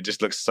it. And it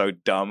just looks so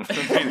dumb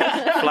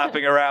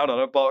flapping around on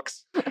a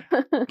box.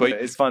 But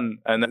it's fun.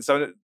 And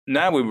so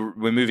now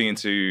we're moving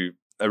into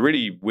a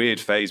really weird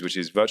phase, which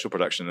is virtual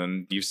production.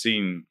 And you've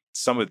seen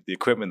some of the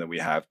equipment that we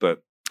have,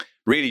 but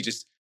really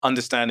just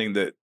understanding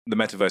that the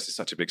metaverse is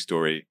such a big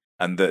story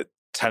and that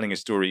telling a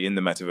story in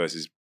the metaverse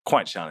is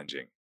quite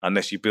challenging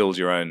unless you build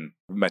your own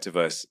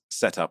metaverse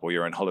setup or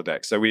your own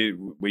holodeck. So we're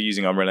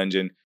using Unreal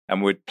Engine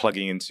and we're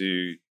plugging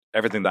into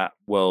everything that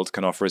world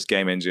can offer us,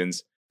 game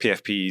engines,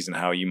 PFPs, and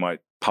how you might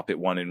puppet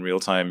one in real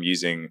time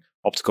using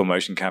optical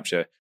motion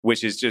capture,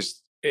 which is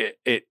just,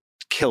 it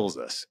kills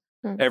us.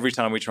 Every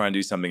time we try and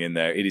do something in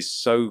there, it is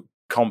so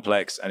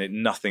complex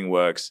and nothing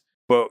works.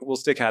 But we'll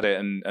stick at it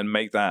and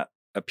make that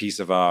a piece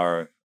of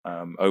our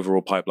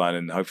overall pipeline,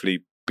 and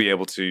hopefully be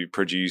able to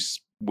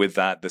produce with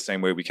that the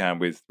same way we can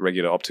with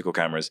regular optical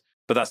cameras.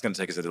 But that's going to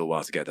take us a little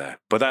while to get there.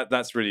 But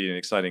that's really an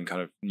exciting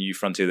kind of new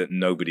frontier that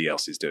nobody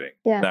else is doing.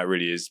 Yeah. That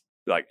really is,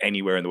 like,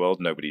 anywhere in the world,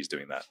 nobody's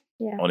doing that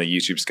on a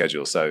YouTube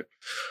schedule. So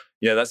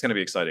yeah, that's going to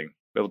be exciting.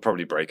 It'll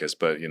probably break us,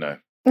 but you know.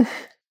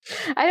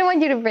 I don't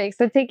want you to break,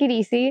 so take it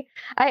easy.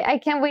 I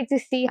can't wait to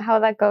see how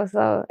that goes,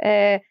 though.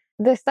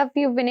 The stuff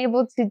you've been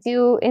able to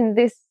do in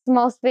this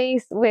small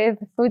space with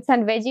fruits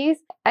and veggies,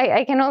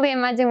 I can only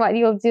imagine what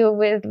you'll do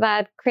with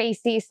that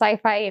crazy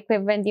sci-fi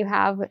equipment you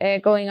have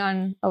going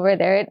on over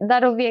there.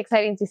 That'll be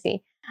exciting to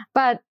see.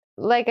 But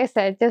like I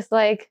said, just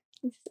like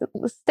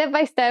step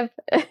by step.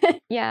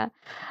 Yeah.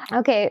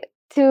 Okay.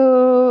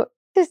 To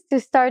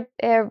start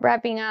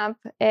wrapping up,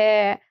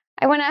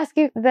 I want to ask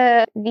you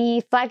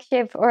the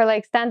flagship or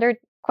like standard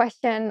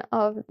question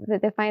of the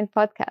Defiant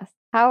podcast.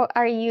 How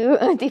are you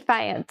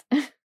defiant?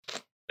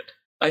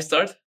 I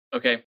start?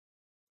 Okay.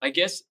 I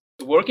guess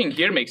working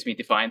here makes me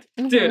defiant.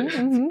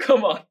 Dude,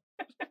 come on.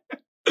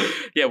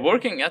 Yeah,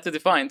 working at the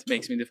Defiant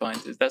makes me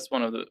defiant. That's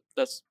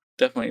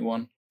definitely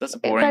one. That's a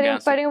boring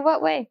answer. But in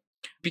what way?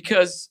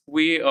 Because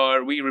we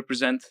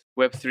represent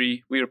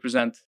Web3. We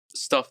represent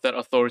stuff that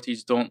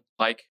authorities don't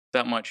like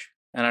that much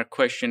and are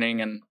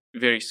questioning and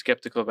very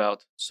skeptical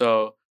about.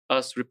 So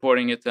us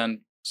reporting it and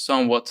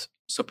somewhat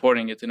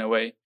supporting it in a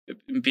way,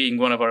 being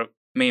one of our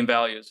main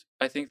values,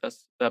 I think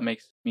that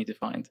makes me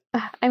defiant.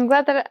 I'm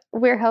glad that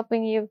we're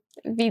helping you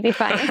be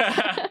defiant.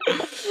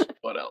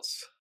 What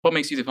else? What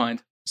makes you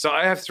defiant? So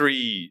I have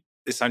 3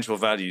 essential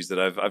values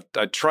that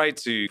I tried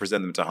to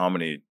present them to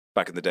Harmony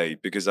back in the day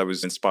because I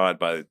was inspired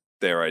by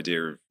their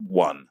idea of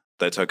one.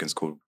 Their token's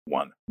called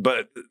one.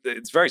 But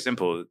it's very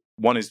simple.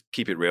 One is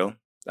keep it real.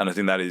 And I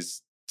think that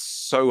is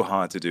so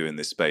hard to do in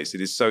this space.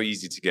 It is so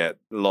easy to get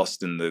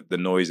lost in the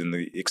noise and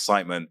the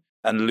excitement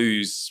and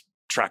lose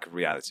track of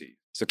reality.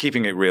 So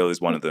keeping it real is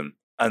one of them.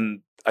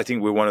 And I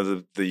think we're one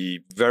of the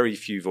very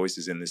few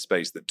voices in this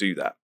space that do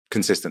that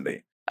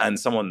consistently. And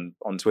someone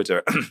on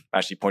Twitter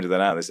actually pointed that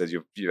out. They said,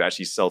 you're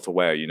actually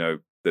self-aware, you know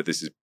that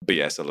this is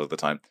BS a lot of the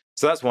time.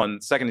 So that's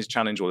one. Second is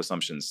challenge all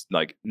assumptions.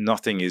 Like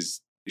nothing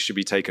should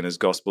be taken as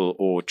gospel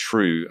or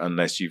true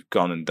unless you've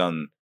gone and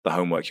done the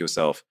homework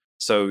yourself.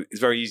 So it's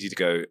very easy to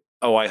go,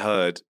 oh, I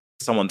heard,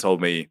 someone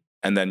told me,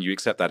 and then you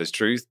accept that as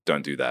truth.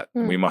 Don't do that.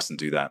 We mustn't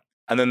do that.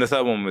 And then the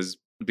third one was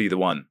be the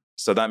one.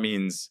 So that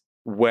means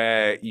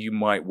where you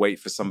might wait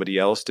for somebody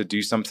else to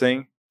do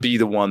something, be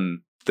the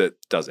one that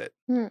does it.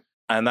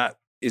 And that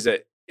is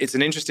it's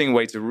an interesting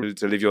way to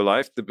live your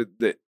life.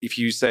 That if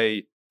you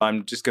say,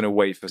 I'm just going to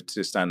wait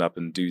to stand up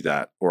and do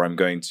that, or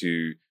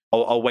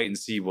I'll wait and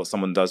see what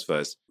someone does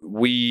first.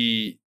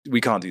 We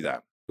can't do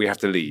that. We have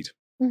to lead.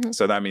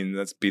 So that means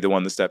let's be the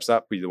one that steps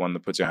up, be the one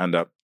that puts your hand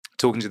up.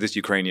 Talking to this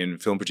Ukrainian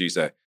film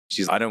producer,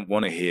 she's, I don't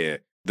want to hear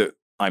that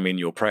I'm in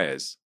your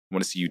prayers. I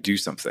want to see you do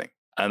something.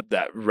 And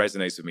that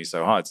resonates with me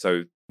so hard.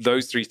 So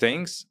those 3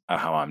 things are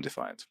how I'm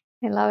defiant.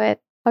 I love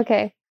it.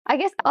 Okay. I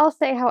guess I'll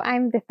say how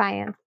I'm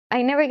defiant.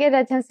 I never get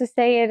a chance to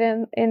say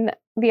it in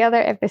the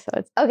other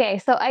episodes. Okay.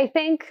 So I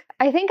think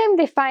I'm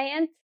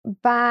defiant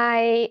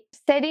by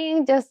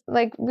setting just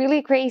like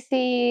really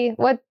crazy,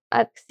 what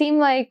seem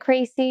like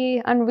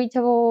crazy,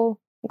 unreachable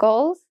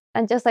goals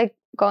and just like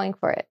going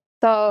for it.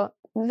 So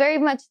very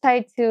much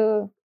tied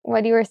to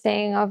what you were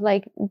saying of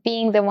like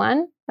being the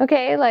one.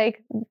 Okay.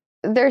 Like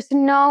there's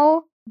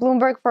no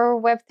Bloomberg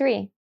for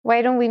Web3.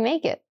 Why don't we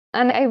make it?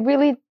 And I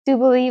really do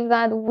believe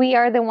that we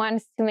are the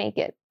ones to make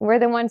it. We're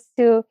the ones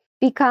to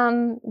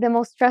become the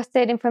most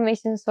trusted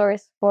information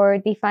source for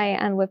DeFi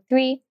and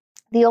Web3.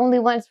 The only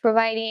ones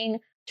providing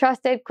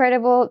trusted,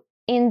 credible,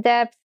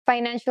 in-depth,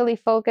 financially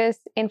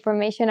focused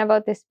information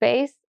about the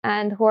space,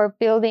 and who are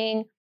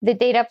building the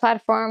data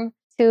platform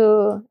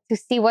to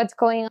see what's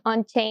going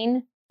on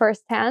chain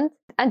firsthand,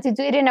 and to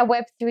do it in a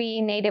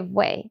Web3 native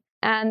way.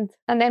 And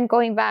then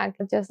going back,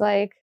 just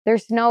like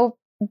there's no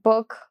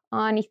book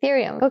on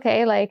Ethereum.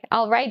 Okay, like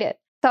I'll write it.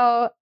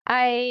 So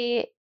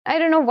I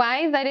don't know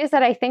why that is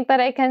that I think that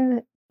I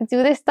can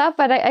do this stuff,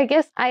 but I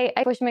guess I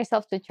push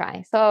myself to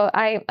try. So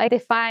I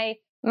defy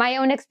my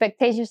own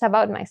expectations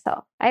about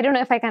myself. I don't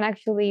know if I can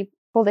actually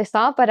pull this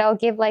off, but I'll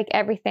give like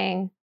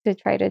everything to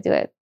try to do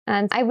it.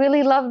 And I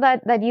really love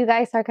that you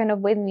guys are kind of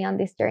with me on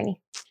this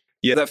journey.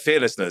 Yeah, that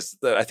fearlessness.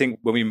 I think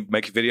when we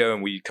make a video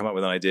and we come up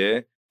with an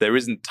idea, there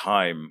isn't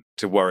time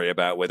to worry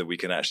about whether we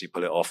can actually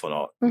pull it off or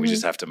not. We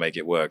just have to make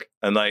it work.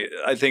 And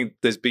I think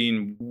there's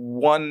been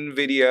one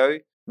video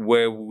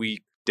where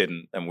we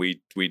didn't, and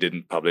we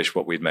didn't publish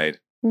what we'd made.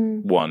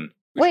 Mm. One.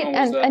 Wait,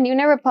 and you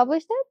never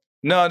published it?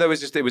 No,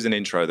 it was an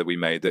intro that we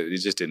made that it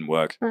just didn't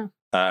work. Oh.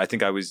 I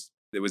think there was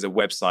a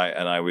website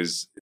and I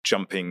was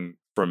jumping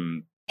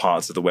from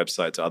parts of the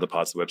website to other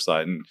parts of the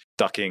website and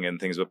ducking and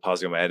things were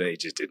passing on my head and it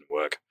just didn't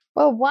work.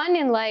 Well, one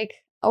in like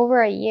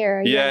over a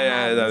year.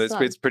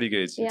 It's pretty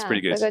good. Yeah, it's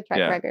pretty good. It's a good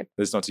track record.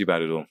 It's not too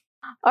bad at all.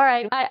 All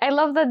right. I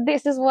love that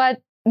this is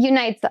what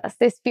unites us,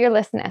 this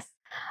fearlessness.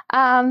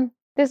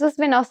 This has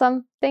been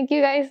awesome. Thank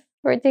you guys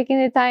for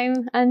taking the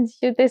time and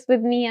shoot this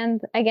with me.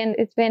 And again,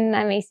 it's been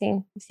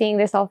amazing seeing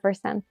this all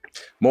firsthand.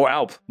 More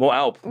Alp.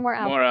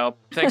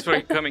 Thanks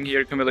for coming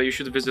here, Camilla. You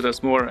should visit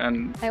us more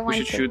and we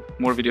should shoot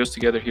more videos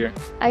together here.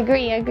 I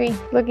agree.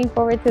 Looking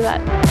forward to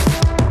that.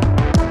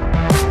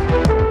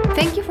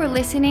 Thank you for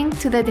listening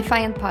to the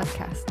Defiant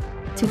podcast.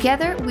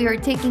 Together, we are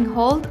taking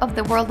hold of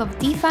the world of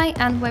DeFi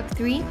and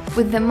Web3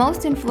 with the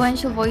most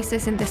influential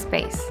voices in the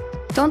space.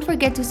 Don't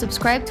forget to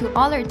subscribe to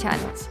all our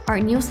channels, our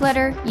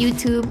newsletter,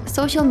 YouTube,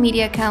 social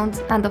media accounts,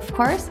 and of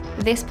course,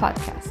 this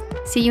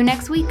podcast. See you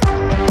next week.